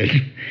tested,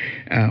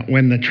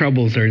 when the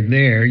troubles are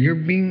there, you're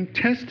being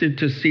tested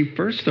to see,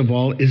 first of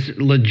all, is it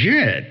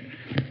legit?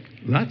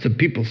 Lots of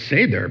people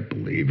say they're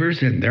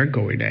believers and they're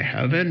going to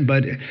heaven,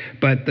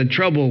 but the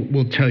trouble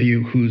will tell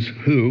you who's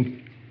who.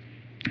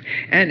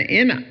 And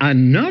in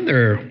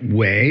another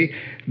way,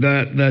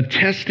 The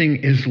testing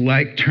is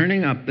like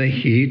turning up the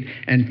heat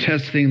and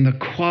testing the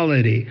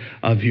quality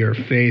of your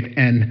faith,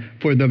 and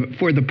for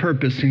the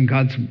purpose in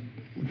God's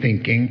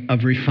thinking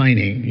of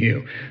refining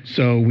you.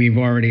 So we've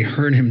already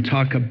heard him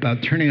talk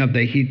about turning up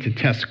the heat to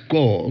test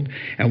gold.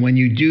 And when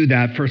you do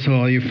that, first of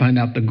all, you find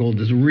out the gold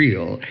is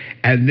real.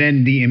 And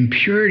then the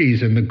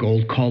impurities in the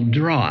gold, called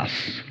dross,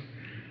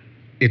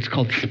 it's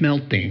called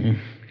smelting,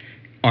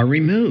 are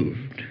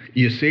removed.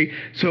 You see?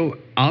 So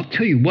I'll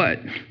tell you what,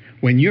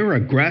 when you're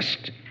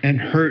aggressed and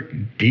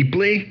hurt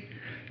deeply,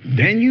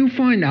 then you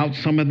find out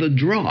some of the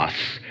dross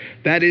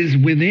that is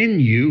within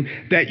you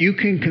that you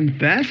can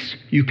confess,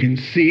 you can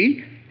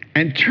see,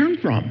 and turn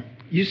from.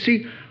 You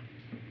see,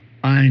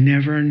 I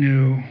never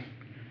knew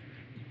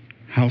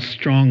how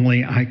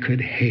strongly I could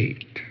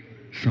hate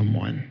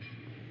someone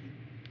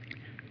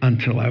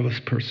until I was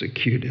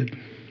persecuted.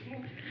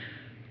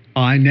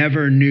 I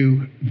never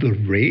knew the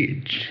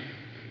rage.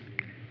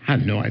 I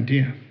had no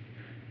idea.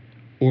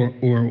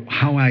 Or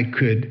how I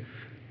could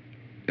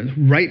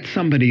write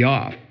somebody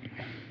off,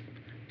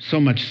 so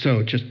much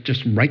so,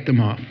 just write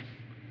them off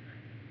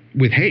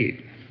with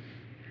hate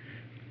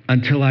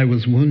until I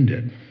was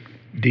wounded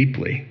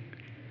deeply,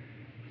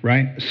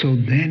 right? So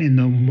then in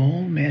the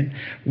moment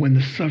when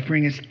the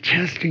suffering is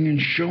testing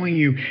and showing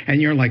you,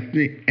 and you're like,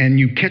 and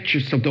you catch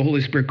yourself, the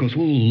Holy Spirit goes, oh,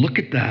 look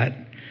at that.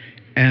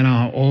 And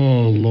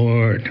oh,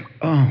 Lord,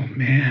 oh,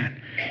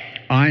 man,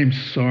 I'm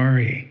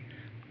sorry.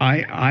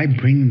 I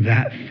bring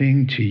that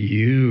thing to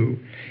you,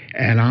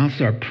 and I'll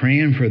start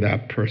praying for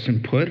that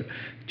person.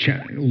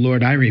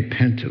 Lord, I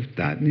repent of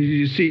that.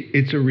 You see,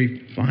 it's a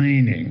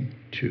refining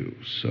too.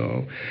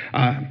 So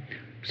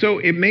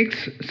it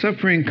makes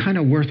suffering kind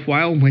of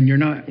worthwhile when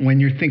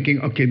you're thinking,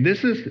 okay,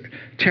 this is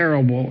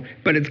terrible,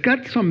 but it's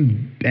got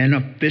some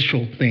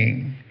beneficial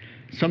thing,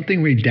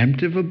 something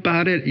redemptive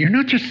about it. You're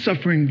not just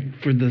suffering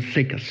for the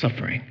sake of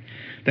suffering.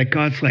 That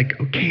God's like,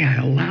 okay, I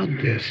allowed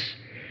this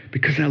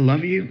because I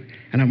love you,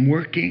 and I'm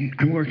working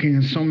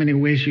in so many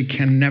ways you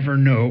can never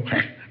know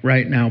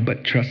right now,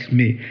 but trust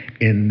me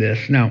in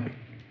this. Now,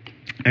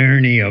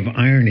 irony of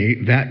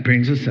irony, that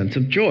brings a sense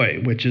of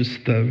joy, which is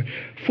the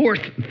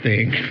fourth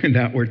thing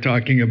that we're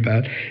talking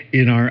about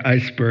in our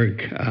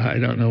iceberg. I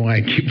don't know why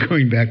I keep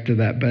going back to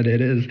that, but it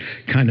is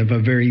kind of a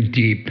very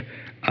deep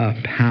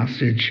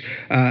passage.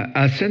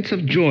 A sense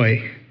of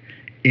joy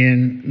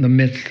in the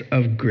midst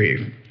of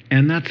grief.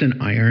 And that's an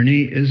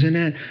irony, isn't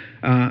it?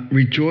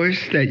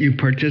 Rejoice that you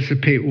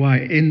participate. Why?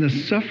 In the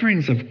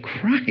sufferings of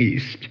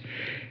Christ.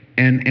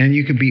 And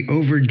you can be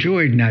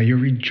overjoyed now. You're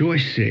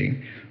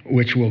rejoicing,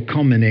 which will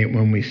culminate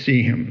when we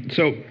see him.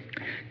 So,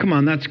 come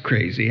on, that's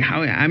crazy.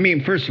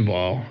 First of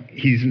all,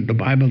 the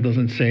Bible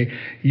doesn't say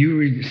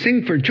you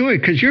sing for joy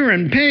because you're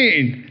in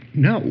pain.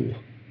 No.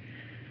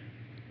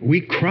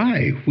 We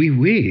cry, we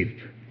weep.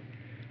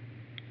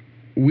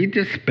 We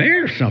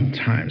despair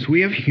sometimes.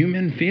 We have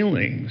human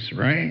feelings,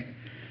 right?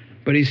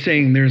 But he's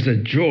saying there's a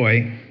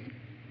joy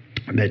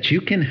that you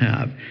can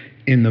have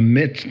in the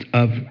midst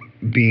of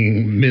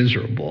being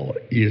miserable,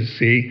 you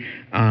see.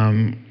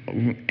 And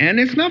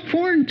it's not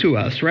foreign to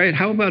us, right?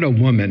 How about a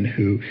woman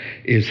who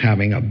is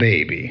having a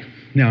baby?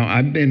 Now,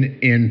 I've been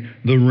in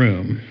the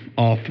room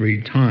all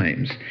 3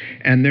 times,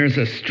 and there's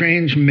a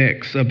strange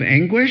mix of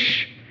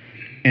anguish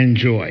and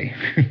joy.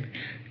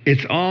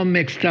 It's all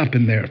mixed up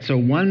in there. So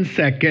 1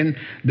 second,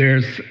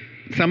 there's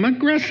some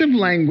aggressive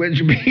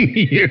language being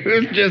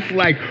used, just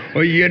like,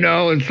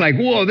 it's like,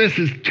 whoa, this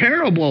is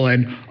terrible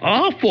and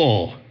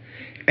awful.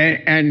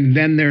 And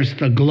then there's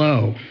the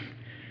glow.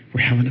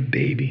 We're having a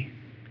baby,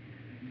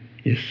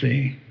 you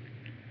see.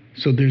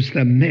 So there's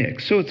the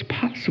mix. So it's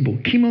possible.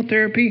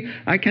 Chemotherapy,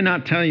 I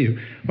cannot tell you.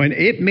 When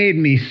it made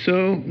me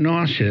so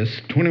nauseous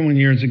 21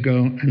 years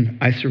ago, and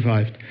I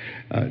survived,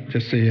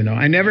 just so you know.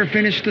 I never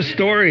finished the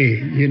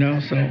story,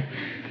 so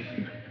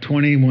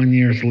 21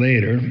 years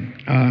later.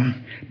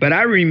 But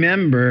I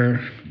remember,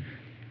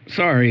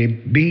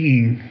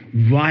 being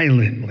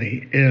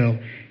violently ill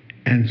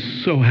and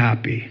so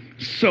happy.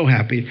 So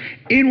happy.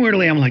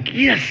 Inwardly, I'm like,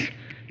 yes,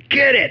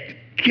 get it,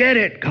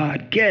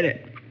 God, get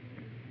it.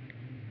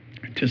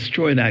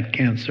 Destroy that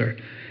cancer.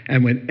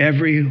 And with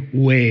every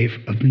wave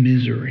of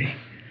misery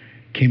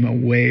came a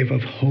wave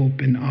of hope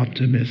and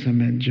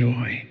optimism and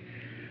joy.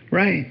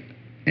 Right?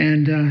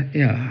 And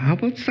how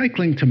about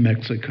cycling to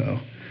Mexico?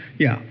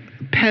 Yeah,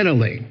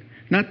 pedaling,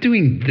 not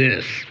doing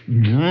this,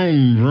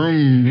 vroom,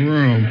 vroom,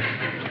 vroom.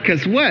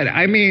 Because what?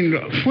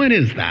 What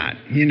is that?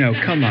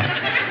 Come on.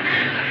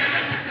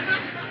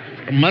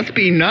 It must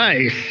be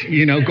nice,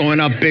 going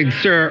up Big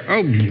Sur.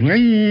 Oh,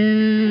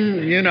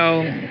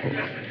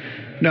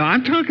 No,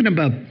 I'm talking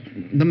about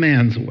the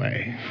man's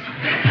way.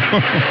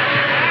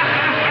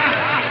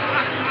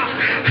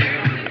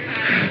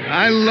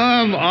 I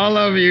love all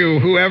of you,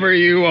 whoever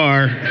you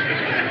are.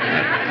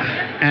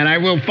 And I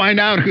will find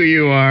out who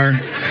you are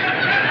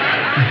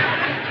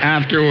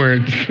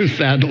afterwards,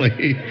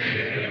 sadly.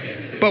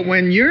 But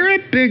when you're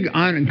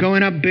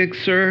going up Big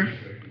Sur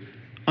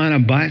on a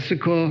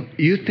bicycle,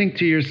 you think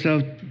to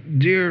yourself,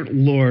 dear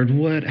Lord,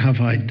 what have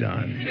I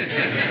done?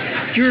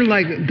 You're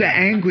like, the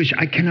anguish,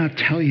 I cannot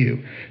tell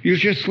you. You're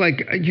just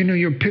like,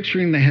 you're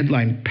picturing the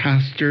headline,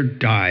 Pastor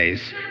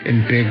dies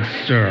in Big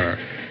Sur,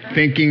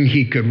 thinking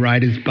he could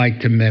ride his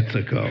bike to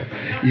Mexico,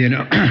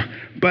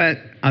 But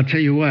I'll tell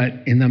you what,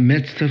 in the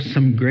midst of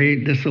some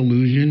great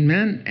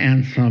disillusionment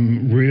and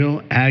some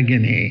real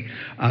agony,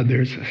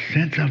 there's a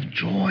sense of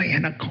joy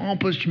and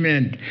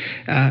accomplishment.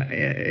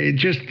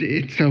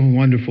 It's a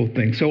wonderful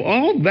thing. So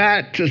all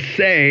that to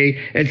say,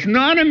 it's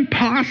not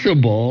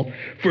impossible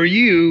for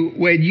you,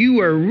 when you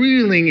are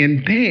reeling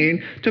in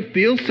pain, to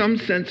feel some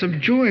sense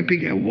of joy.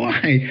 Because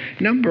why?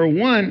 Number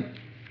one,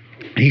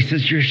 he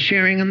says you're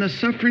sharing in the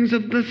sufferings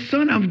of the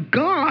Son of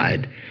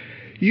God.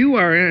 You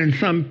are in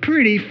some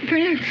pretty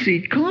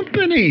fancy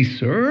company,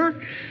 sir.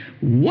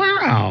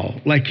 Wow.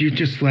 You're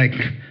just like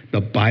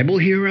the Bible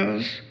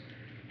heroes,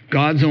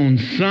 God's own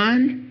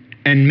Son,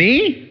 and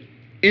me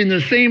in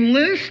the same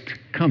list?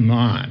 Come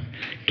on,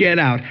 get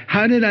out.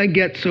 How did I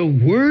get so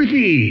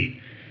worthy?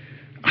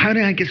 How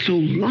did I get so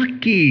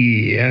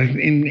lucky,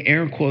 in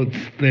air quotes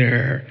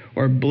there,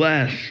 or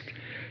blessed,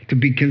 to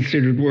be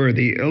considered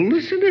worthy?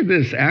 Listen to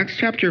this, Acts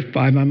chapter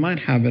 5. I might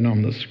have it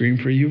on the screen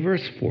for you,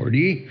 verse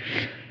 40.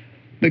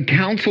 The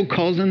council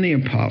calls in the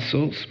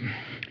apostles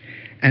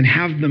and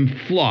have them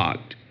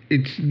flogged.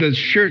 It's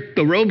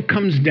the robe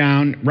comes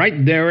down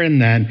right there and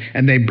then,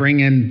 and they bring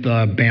in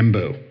the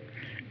bamboo.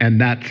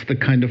 And that's the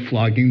kind of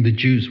flogging the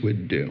Jews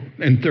would do,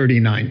 and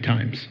 39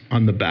 times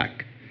on the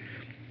back.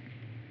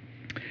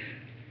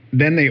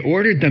 Then they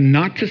ordered them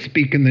not to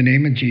speak in the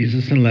name of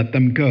Jesus and let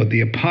them go. The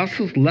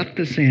apostles left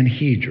the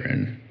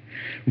Sanhedrin,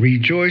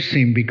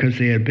 rejoicing because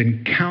they had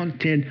been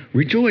counted,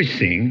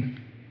 rejoicing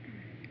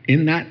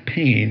in that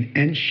pain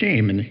and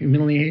shame and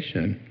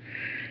humiliation,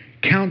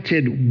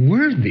 counted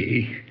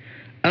worthy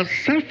of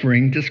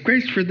suffering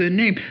disgrace for the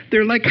name.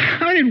 They're like,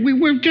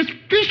 we're just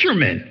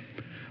fishermen,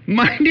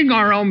 minding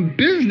our own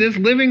business,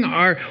 living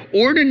our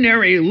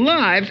ordinary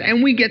lives,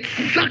 and we get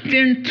sucked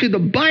into the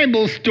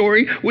Bible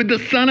story with the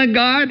Son of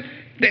God,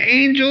 the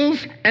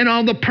angels, and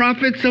all the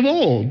prophets of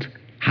old.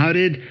 How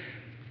did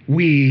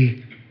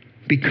we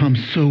become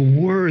so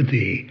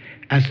worthy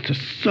as to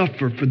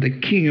suffer for the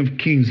King of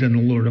Kings and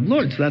the Lord of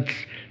Lords? That's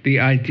the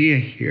idea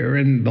here.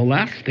 And the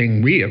last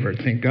thing we ever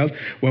think of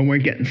when we're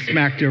getting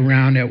smacked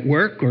around at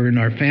work or in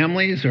our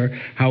families, or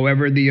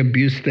however the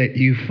abuse that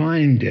you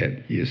find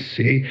it, you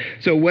see.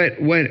 So what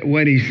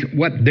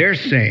they're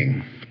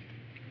saying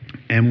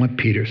and what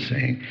Peter's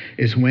saying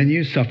is, when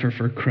you suffer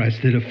for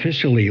Christ, it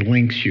officially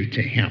links you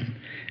to him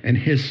and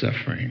his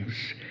sufferings,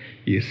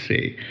 you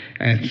see.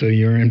 And so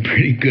you're in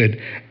pretty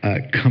good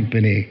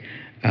company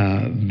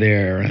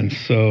there. And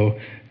so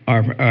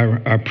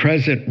our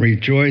present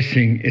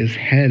rejoicing is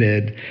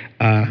headed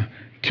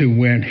to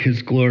when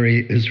his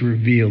glory is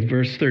revealed.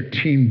 Verse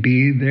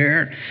 13b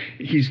there,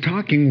 he's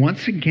talking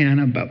once again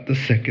about the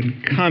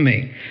second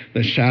coming,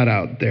 the shout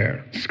out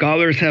there.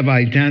 Scholars have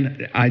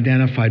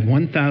identified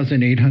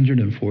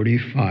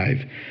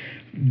 1,845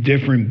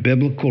 different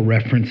biblical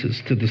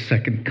references to the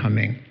second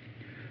coming.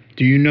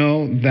 Do you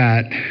know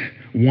that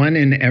 1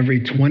 in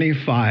every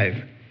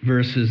 25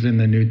 verses in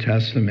the New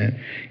Testament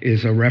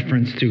is a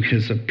reference to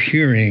his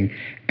appearing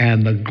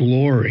and the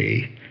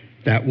glory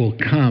that will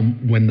come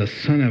when the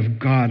Son of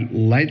God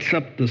lights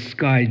up the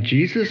sky?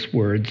 Jesus'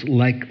 words,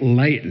 like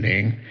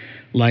lightning,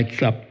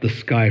 lights up the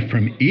sky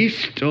from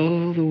east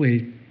all the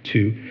way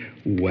to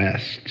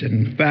west.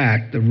 In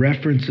fact, the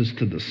references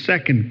to the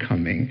second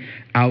coming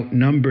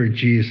outnumber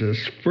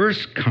Jesus'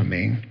 first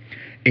coming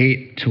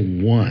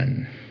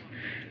 8-1.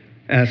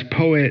 As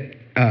poet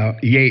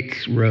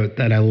Yeats wrote,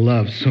 that I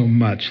love so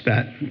much,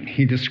 that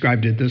he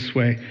described it this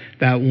way: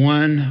 that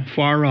one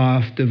far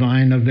off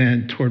divine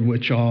event toward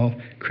which all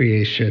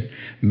creation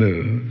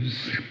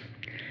moves.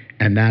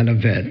 And that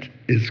event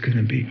is going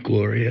to be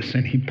glorious.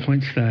 And he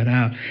points that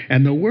out.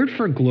 And the word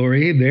for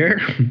glory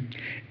there,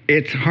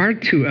 it's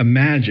hard to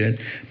imagine,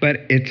 but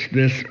it's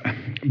this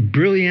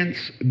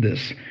brilliance,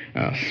 this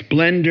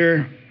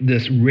splendor,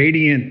 this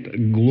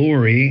radiant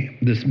glory,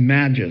 this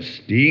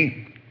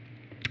majesty.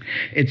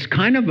 It's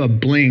kind of a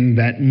bling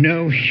that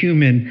no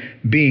human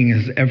being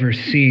has ever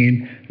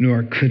seen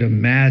nor could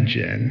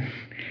imagine.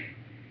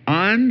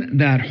 On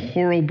that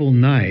horrible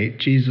night,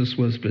 Jesus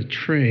was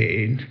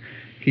betrayed.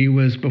 He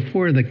was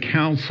before the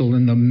council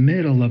in the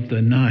middle of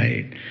the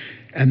night,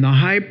 and the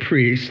high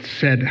priest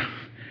said,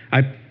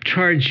 I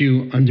charge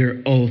you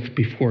under oath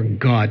before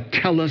God.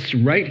 Tell us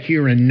right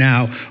here and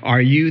now,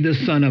 are you the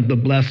Son of the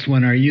Blessed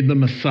One? Are you the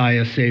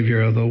Messiah,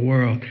 Savior of the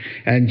world?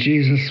 And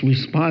Jesus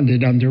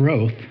responded under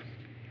oath,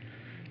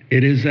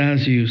 it is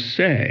as you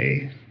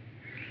say,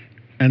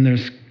 and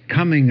there's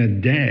coming a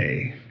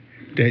day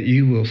that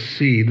you will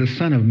see the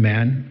Son of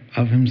Man,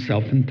 of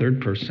himself in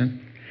third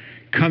person,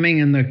 coming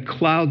in the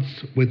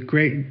clouds with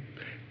great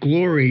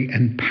glory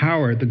and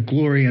power, the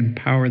glory and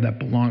power that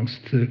belongs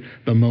to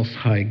the Most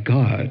High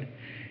God,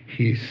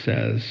 he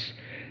says.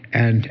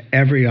 And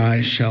every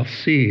eye shall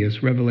see,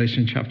 as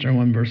Revelation chapter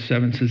 1, verse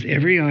 7 says,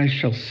 every eye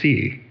shall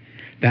see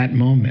that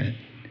moment.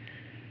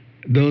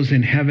 Those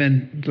in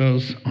heaven,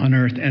 those on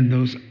earth, and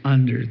those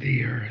under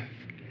the earth.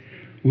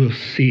 will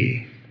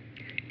see,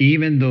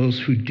 even those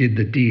who did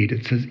the deed.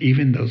 It says,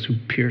 even those who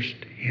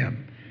pierced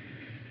him.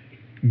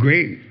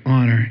 Great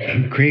honor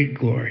and great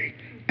glory.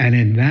 And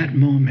in that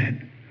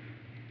moment,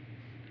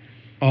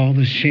 all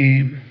the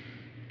shame,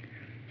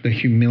 the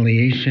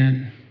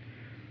humiliation,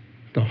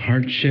 the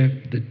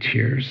hardship, the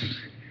tears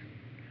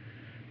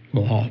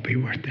will all be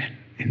worth it.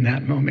 In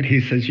that moment,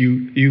 he says,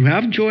 you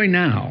have joy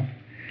now,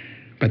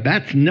 but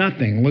that's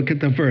nothing. Look at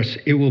the verse.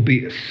 It will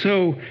be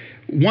so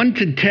 1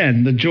 to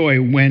 10, the joy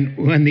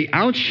when the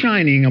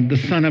outshining of the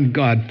Son of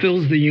God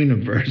fills the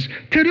universe.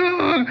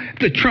 Ta-da!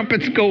 The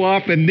trumpets go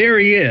off, and there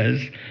he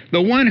is.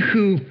 The one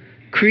who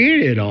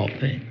created all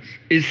things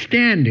is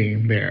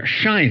standing there,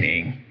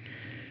 shining.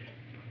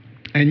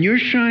 And you're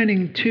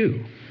shining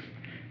too,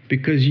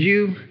 because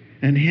you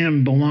and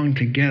him belong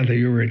together.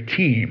 You're a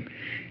team.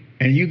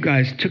 And you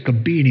guys took a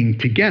beating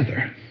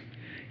together.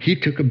 He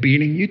took a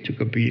beating, you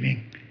took a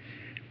beating.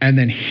 And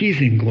then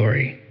he's in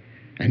glory,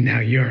 and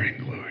now you're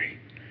in glory.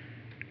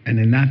 And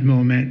in that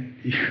moment,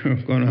 you're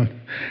going to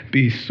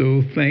be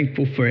so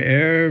thankful for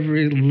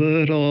every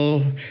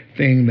little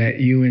thing that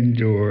you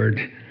endured.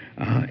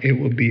 It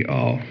will be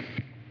all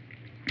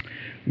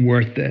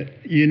worth it.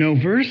 You know,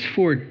 verse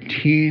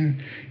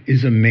 14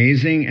 is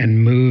amazing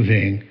and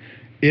moving.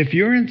 If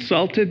you're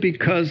insulted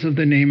because of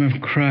the name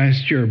of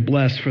Christ, you're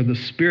blessed, for the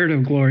Spirit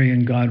of glory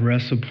and God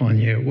rests upon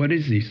you. What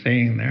is he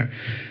saying there?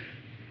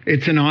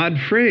 It's an odd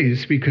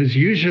phrase, because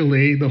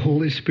usually the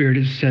Holy Spirit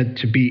is said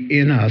to be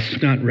in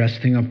us, not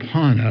resting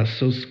upon us.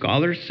 So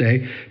scholars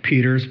say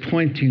Peter is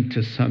pointing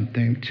to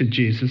something, to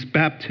Jesus'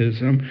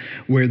 baptism,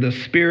 where the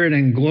Spirit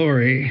and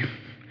glory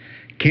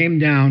came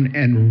down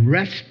and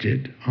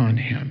rested on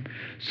him.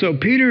 So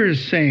Peter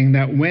is saying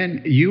that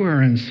when you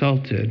are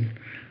insulted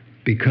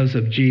because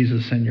of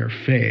Jesus and your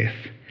faith,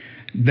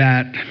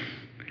 that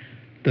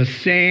the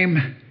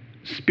same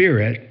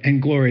Spirit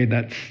and glory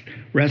that's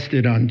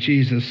rested on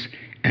Jesus.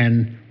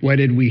 And what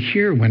did we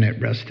hear when it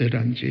rested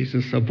on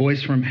Jesus? A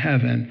voice from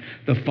heaven,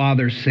 the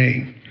Father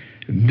saying,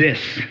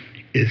 "This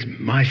is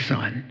my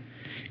Son.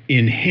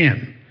 In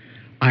him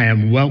I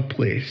am well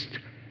pleased.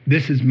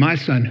 This is my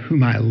Son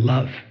whom I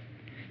love."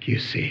 You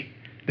see,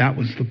 that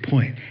was the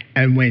point.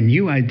 And when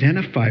you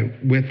identify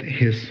with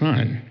his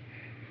Son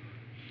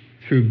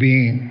through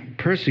being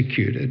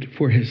persecuted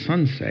for his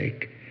Son's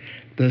sake,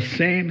 the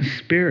same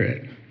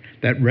Spirit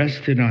that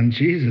rested on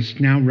Jesus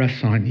now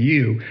rests on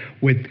you,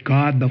 with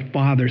God the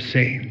Father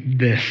saying,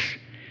 "This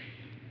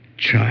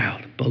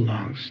child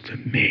belongs to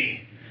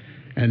me,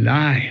 and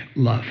I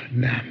love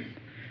them,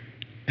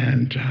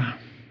 and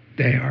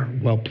they are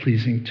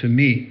well-pleasing to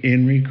me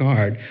in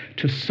regard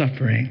to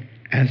suffering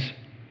as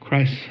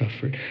Christ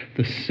suffered."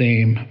 The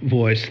same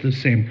voice, the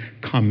same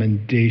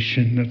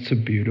commendation. That's a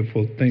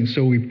beautiful thing.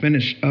 So we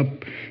finish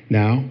up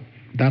now.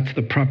 That's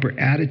the proper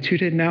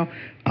attitude. And now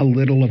a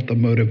little of the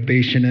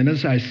motivation. And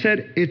as I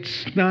said,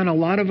 it's not a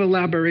lot of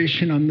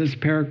elaboration on this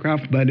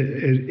paragraph, but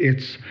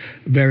it's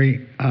very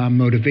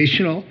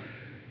motivational.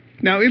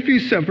 Now, if you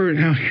suffer,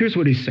 now here's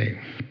what he's saying.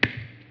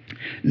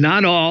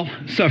 Not all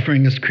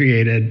suffering is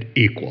created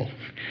equal,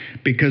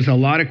 because a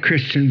lot of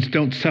Christians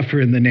don't suffer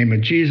in the name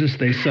of Jesus.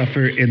 They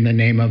suffer in the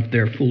name of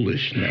their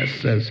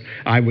foolishness, as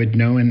I would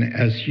know and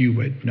as you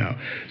would know.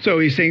 So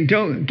he's saying,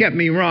 don't get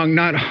me wrong,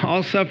 not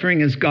all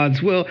suffering is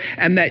God's will,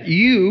 and that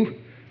you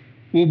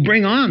will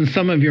bring on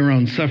some of your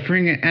own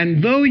suffering.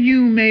 And though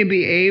you may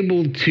be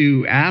able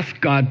to ask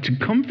God to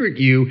comfort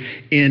you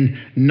in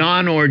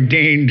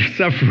non-ordained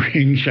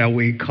suffering, shall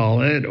we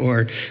call it,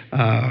 or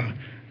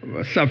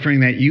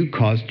suffering that you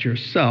caused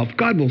yourself,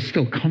 God will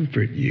still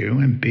comfort you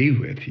and be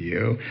with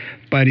you.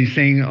 But he's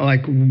saying,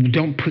 like,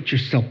 don't put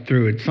yourself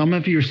through it. Some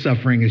of your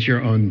suffering is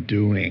your own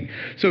doing.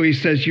 So he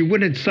says you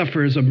wouldn't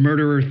suffer as a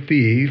murderer,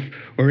 thief,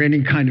 or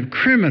any kind of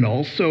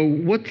criminal. So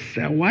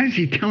why is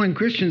he telling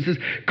Christians this?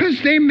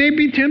 Because they may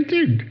be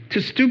tempted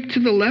to stoop to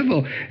the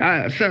level.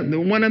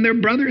 So one of their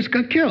brothers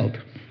got killed,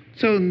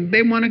 so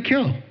they want to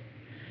kill.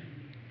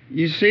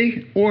 You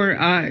see? Or,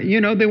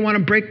 they want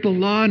to break the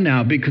law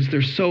now because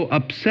they're so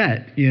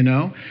upset,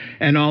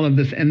 and all of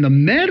this. And the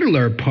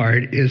meddler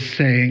part is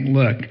saying,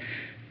 look,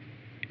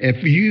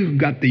 if you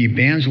got the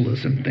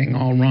evangelism thing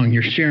all wrong,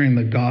 you're sharing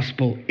the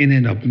gospel in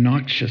an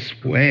obnoxious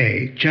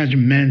way,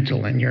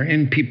 judgmental, and you're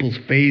in people's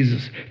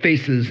faces,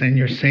 and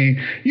you're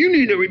saying, you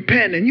need to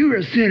repent, and you're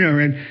a sinner,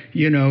 and,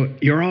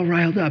 you're all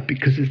riled up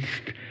because it's,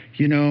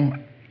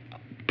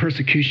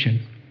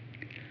 persecution.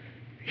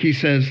 He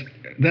says,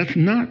 that's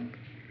not,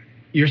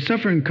 you're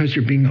suffering because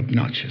you're being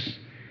obnoxious.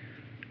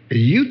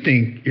 You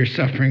think you're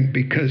suffering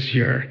because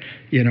you're,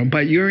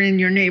 but you're in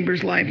your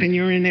neighbor's life and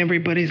you're in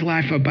everybody's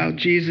life about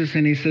Jesus.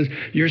 And he says,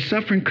 you're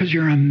suffering because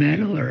you're a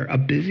meddler, a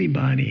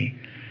busybody.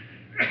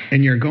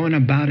 And you're going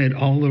about it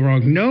all the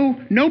wrong.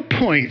 No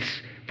points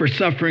for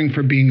suffering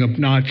for being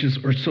obnoxious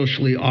or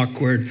socially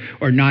awkward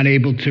or not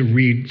able to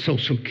read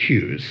social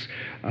cues.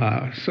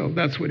 So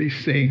that's what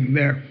he's saying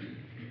there.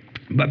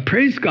 But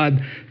praise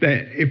God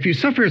that if you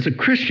suffer as a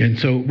Christian,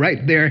 so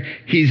right there,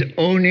 he's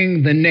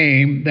owning the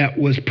name that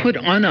was put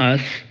on us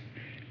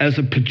as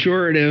a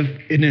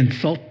pejorative, an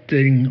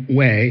insulting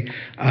way,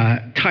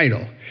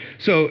 title.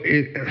 So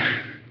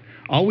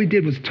all we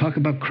did was talk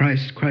about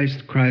Christ,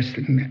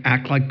 and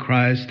act like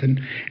Christ.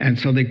 And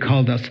so they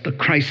called us the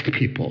Christ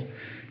people.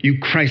 You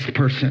Christ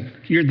person.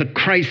 You're the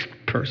Christ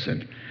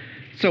person.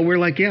 So we're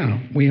like, yeah,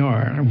 we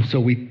are. So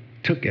we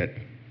took it,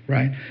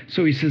 right?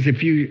 So he says,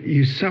 if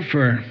you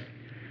suffer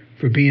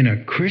for being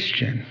a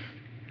Christian,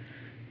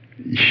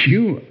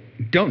 you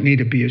don't need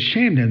to be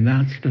ashamed. And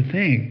that's the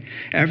thing.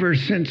 Ever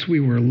since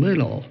we were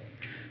little,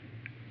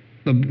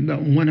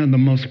 one of the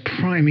most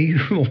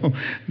primeval,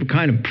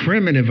 kind of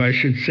primitive, I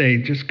should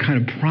say, just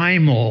kind of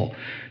primal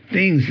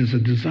things is a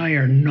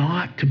desire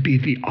not to be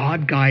the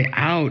odd guy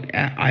out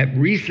at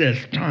recess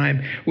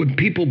time with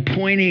people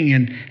pointing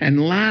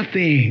and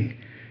laughing.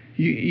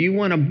 You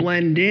want to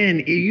blend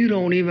in. You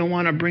don't even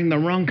want to bring the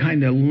wrong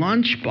kind of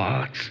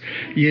lunchbox,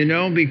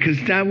 because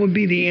that would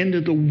be the end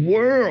of the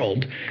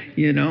world,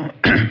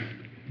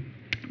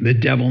 The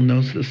devil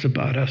knows this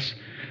about us.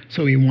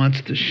 So he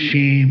wants to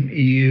shame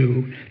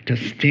you, to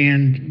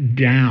stand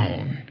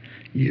down,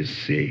 you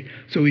see.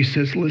 So he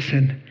says,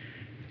 listen,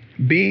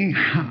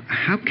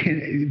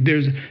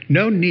 there's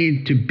no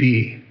need to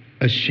be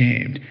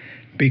ashamed,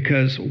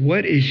 because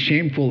what is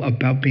shameful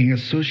about being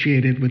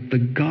associated with the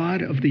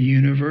God of the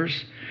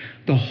universe,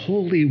 the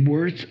holy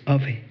words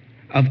of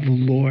the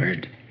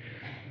Lord,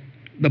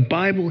 the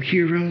Bible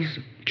heroes,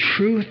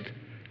 truth,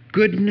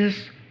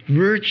 goodness,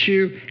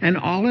 virtue, and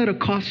all at a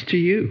cost to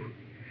you?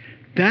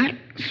 That,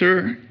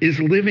 sir, is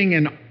living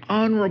an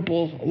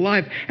honorable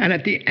life. And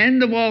at the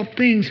end of all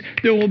things,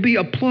 there will be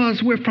applause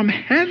from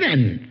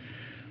heaven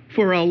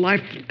for a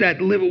life that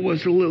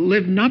was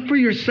lived not for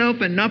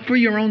yourself and not for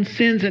your own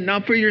sins and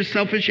not for your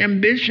selfish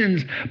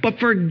ambitions, but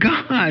for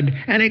God.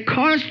 And it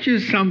cost you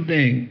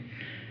something.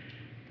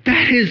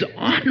 That is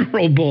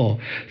honorable.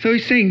 So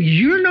he's saying,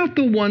 you're not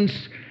the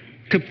ones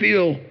to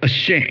feel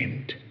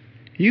ashamed.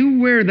 You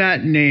wear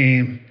that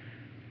name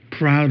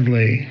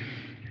proudly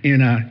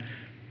in a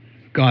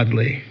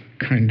godly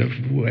kind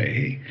of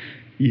way.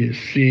 You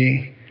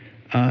see,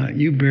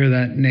 you bear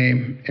that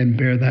name and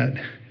bear that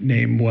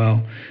name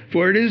well.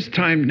 For it is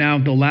time now,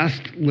 the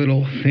last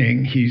little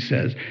thing he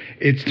says,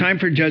 it's time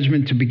for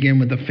judgment to begin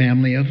with the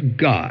family of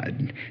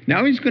God.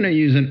 Now he's going to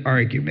use an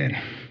argument.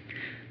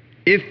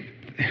 If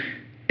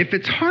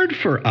it's hard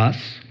for us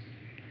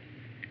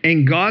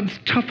and God's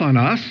tough on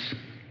us,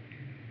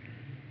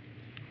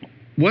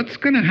 what's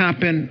going to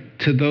happen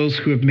to those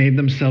who have made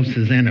themselves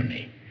his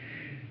enemy?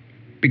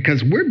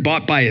 Because we're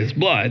bought by his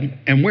blood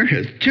and we're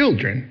his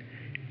children.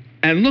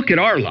 And look at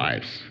our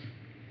lives,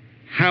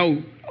 how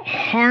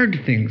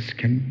hard things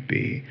can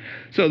be.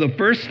 So the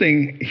first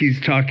thing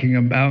he's talking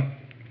about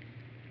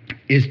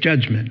is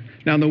judgment.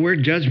 Now, the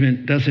word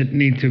judgment doesn't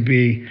need to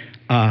be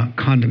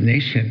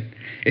condemnation.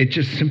 It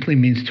just simply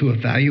means to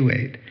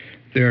evaluate.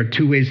 There are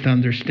two ways to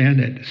understand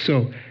it.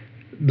 So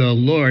the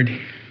Lord,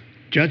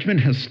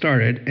 judgment has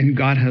started and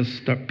God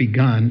has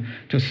begun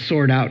to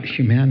sort out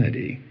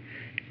humanity.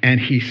 And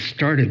he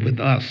started with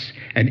us.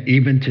 And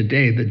even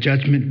today, the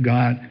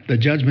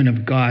judgment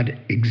of God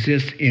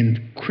exists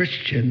in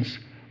Christians'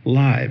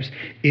 lives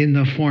in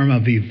the form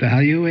of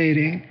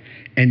evaluating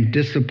and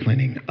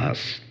disciplining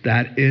us.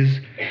 That is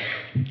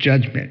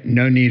judgment.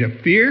 No need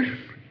of fear,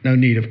 no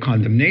need of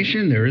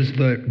condemnation. There is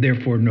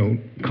therefore no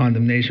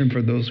condemnation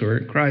for those who are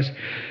in Christ.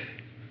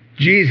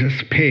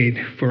 Jesus paid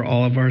for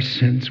all of our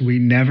sins. We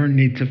never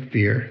need to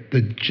fear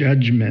the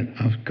judgment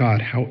of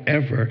God.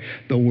 However,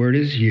 the word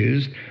is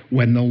used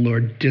when the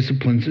Lord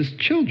disciplines his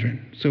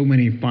children. So when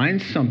he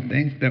finds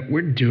something that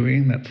we're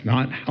doing that's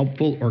not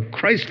helpful or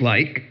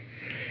Christ-like,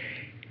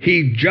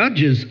 he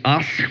judges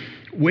us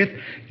with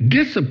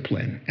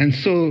discipline. And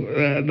so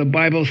the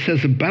Bible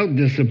says about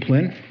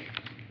discipline,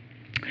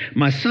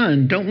 my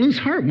son, don't lose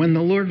heart when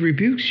the Lord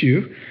rebukes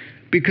you,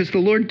 because the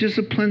Lord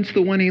disciplines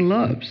the one he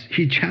loves.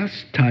 He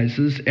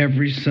chastises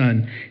every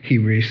son he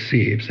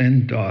receives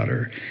and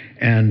daughter.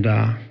 And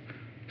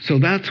so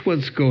that's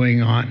what's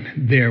going on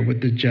there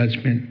with the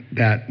judgment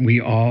that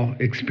we all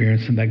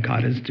experience and that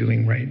God is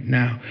doing right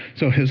now.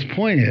 So his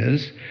point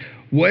is,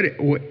 what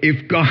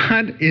if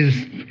God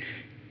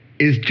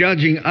is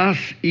judging us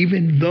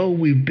even though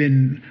we've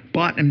been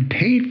bought and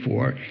paid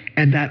for,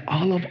 and that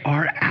all of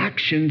our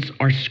actions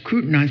are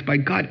scrutinized by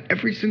God,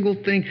 every single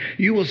thing,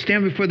 you will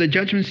stand before the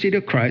judgment seat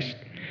of Christ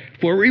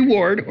for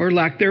reward or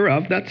lack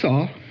thereof, that's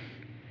all.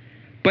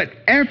 But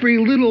every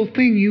little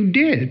thing you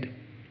did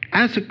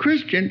as a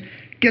Christian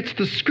gets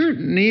the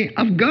scrutiny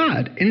of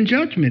God in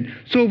judgment.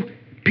 So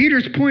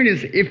Peter's point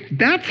is, if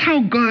that's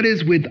how God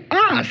is with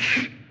us,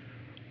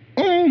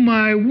 oh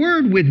my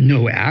word, with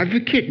no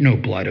advocate, no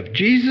blood of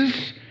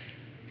Jesus,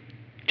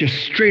 just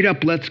straight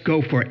up, let's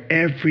go for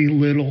every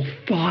little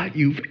thought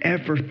you've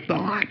ever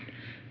thought,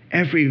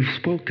 every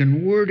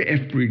spoken word,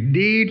 every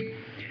deed.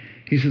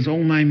 He says,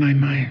 oh my,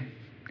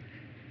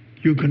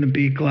 you're going to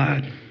be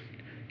glad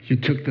you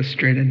took the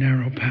straight and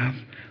narrow path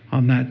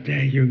on that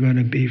day. You're going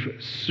to be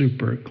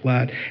super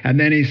glad. And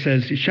then he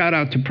says, shout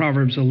out to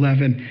Proverbs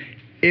 11,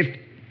 if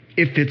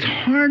it's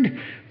hard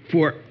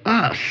for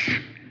us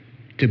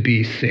to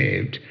be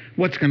saved.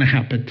 What's going to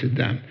happen to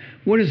them?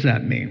 What does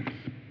that mean?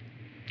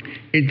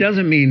 It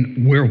doesn't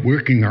mean we're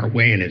working our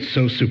way and it's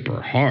so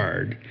super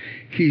hard.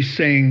 He's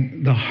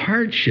saying the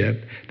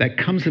hardship that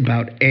comes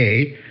about,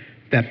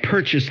 that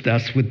purchased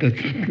us with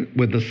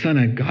the Son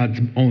of God's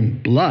own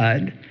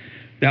blood,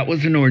 that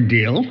was an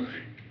ordeal.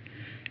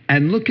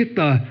 And look at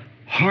the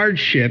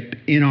hardship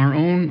in our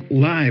own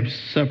lives,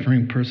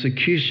 suffering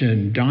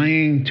persecution,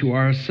 dying to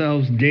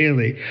ourselves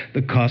daily,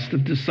 the cost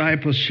of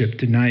discipleship,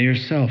 deny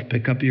yourself,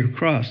 pick up your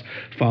cross,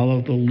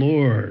 follow the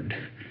Lord,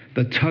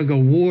 the tug of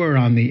war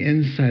on the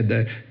inside,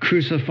 the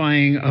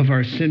crucifying of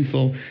our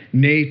sinful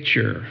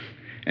nature,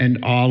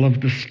 and all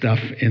of the stuff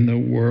in the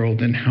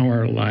world and how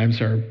our lives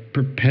are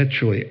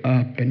perpetually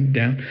up and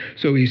down.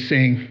 So he's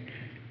saying,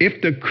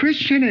 if the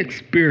Christian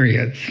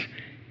experience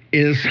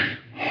is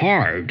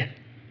hard,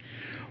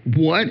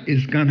 what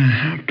is going to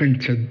happen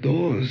to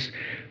those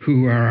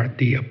who are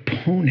the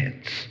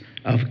opponents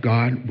of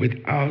God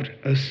without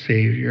a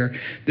Savior?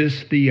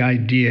 The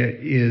idea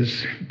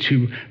is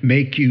to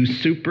make you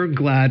super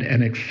glad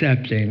and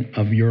accepting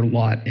of your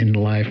lot in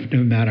life,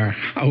 no matter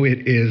how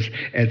it is.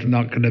 It's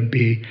not going to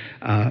be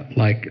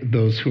like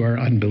those who are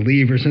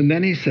unbelievers. And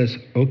then he says,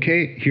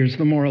 okay, here's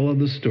the moral of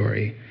the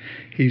story.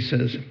 He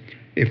says,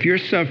 if you're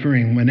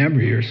suffering, whenever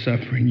you're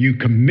suffering, you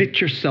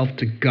commit yourself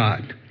to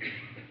God.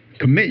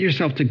 Commit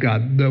yourself to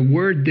God. The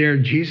word there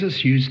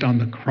Jesus used on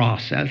the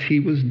cross as he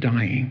was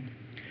dying.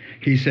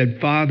 He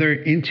said, Father,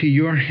 into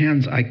your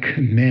hands I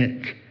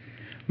commit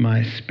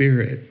my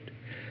spirit.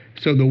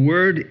 So the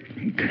word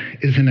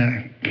is an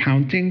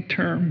accounting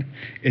term.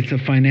 It's a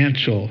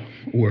financial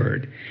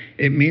word.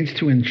 It means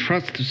to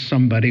entrust to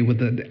somebody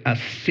with a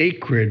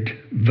sacred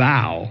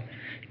vow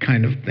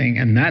kind of thing.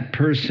 And that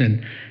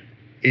person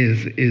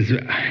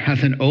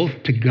has an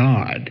oath to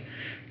God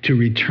to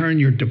return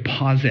your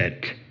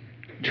deposit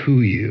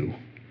to you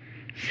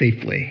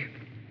safely.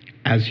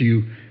 As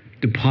you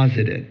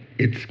deposit it,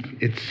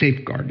 it's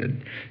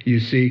safeguarded, you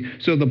see.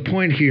 So the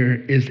point here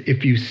is,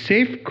 if you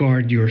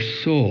safeguard your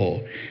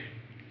soul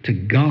to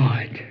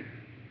God,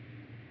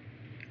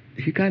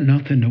 you got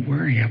nothing to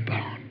worry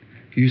about,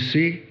 you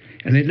see.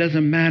 And it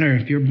doesn't matter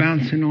if you're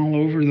bouncing all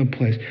over the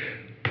place.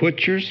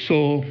 Put your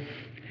soul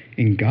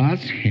in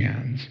God's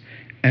hands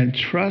and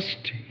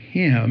trust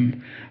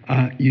him.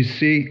 You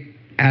see,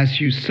 as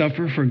you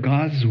suffer for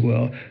God's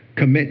will,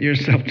 commit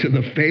yourself to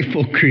the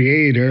faithful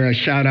Creator. A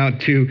shout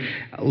out to,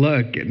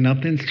 look,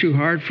 nothing's too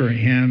hard for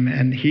him,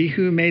 and he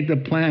who made the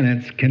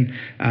planets can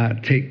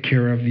take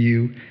care of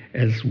you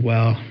as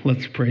well.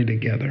 Let's pray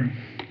together.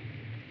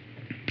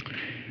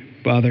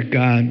 Father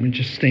God, we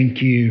just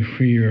thank you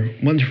for your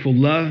wonderful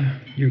love,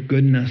 your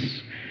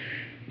goodness.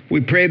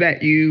 We pray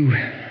that you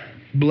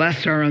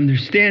bless our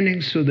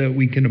understanding so that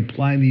we can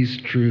apply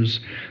these truths,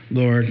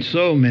 Lord.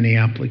 So many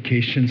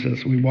applications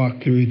as we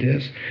walk through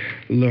this.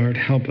 Lord,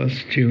 help us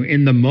to,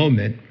 in the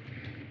moment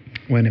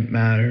when it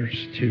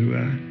matters, to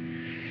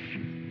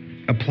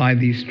apply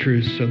these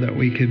truths so that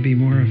we could be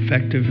more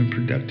effective and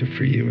productive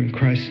for you. In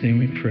Christ's name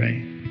we pray.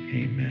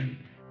 Amen.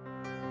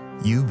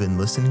 You've been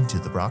listening to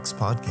the Rocks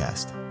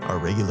Podcast. Our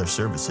regular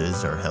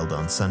services are held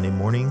on Sunday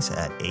mornings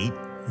at 8,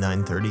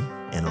 9:30,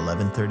 and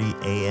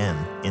 11:30 a.m.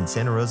 in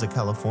Santa Rosa,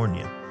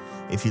 California.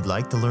 If you'd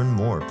like to learn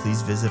more,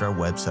 please visit our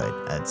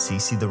website at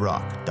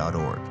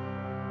cctherock.org.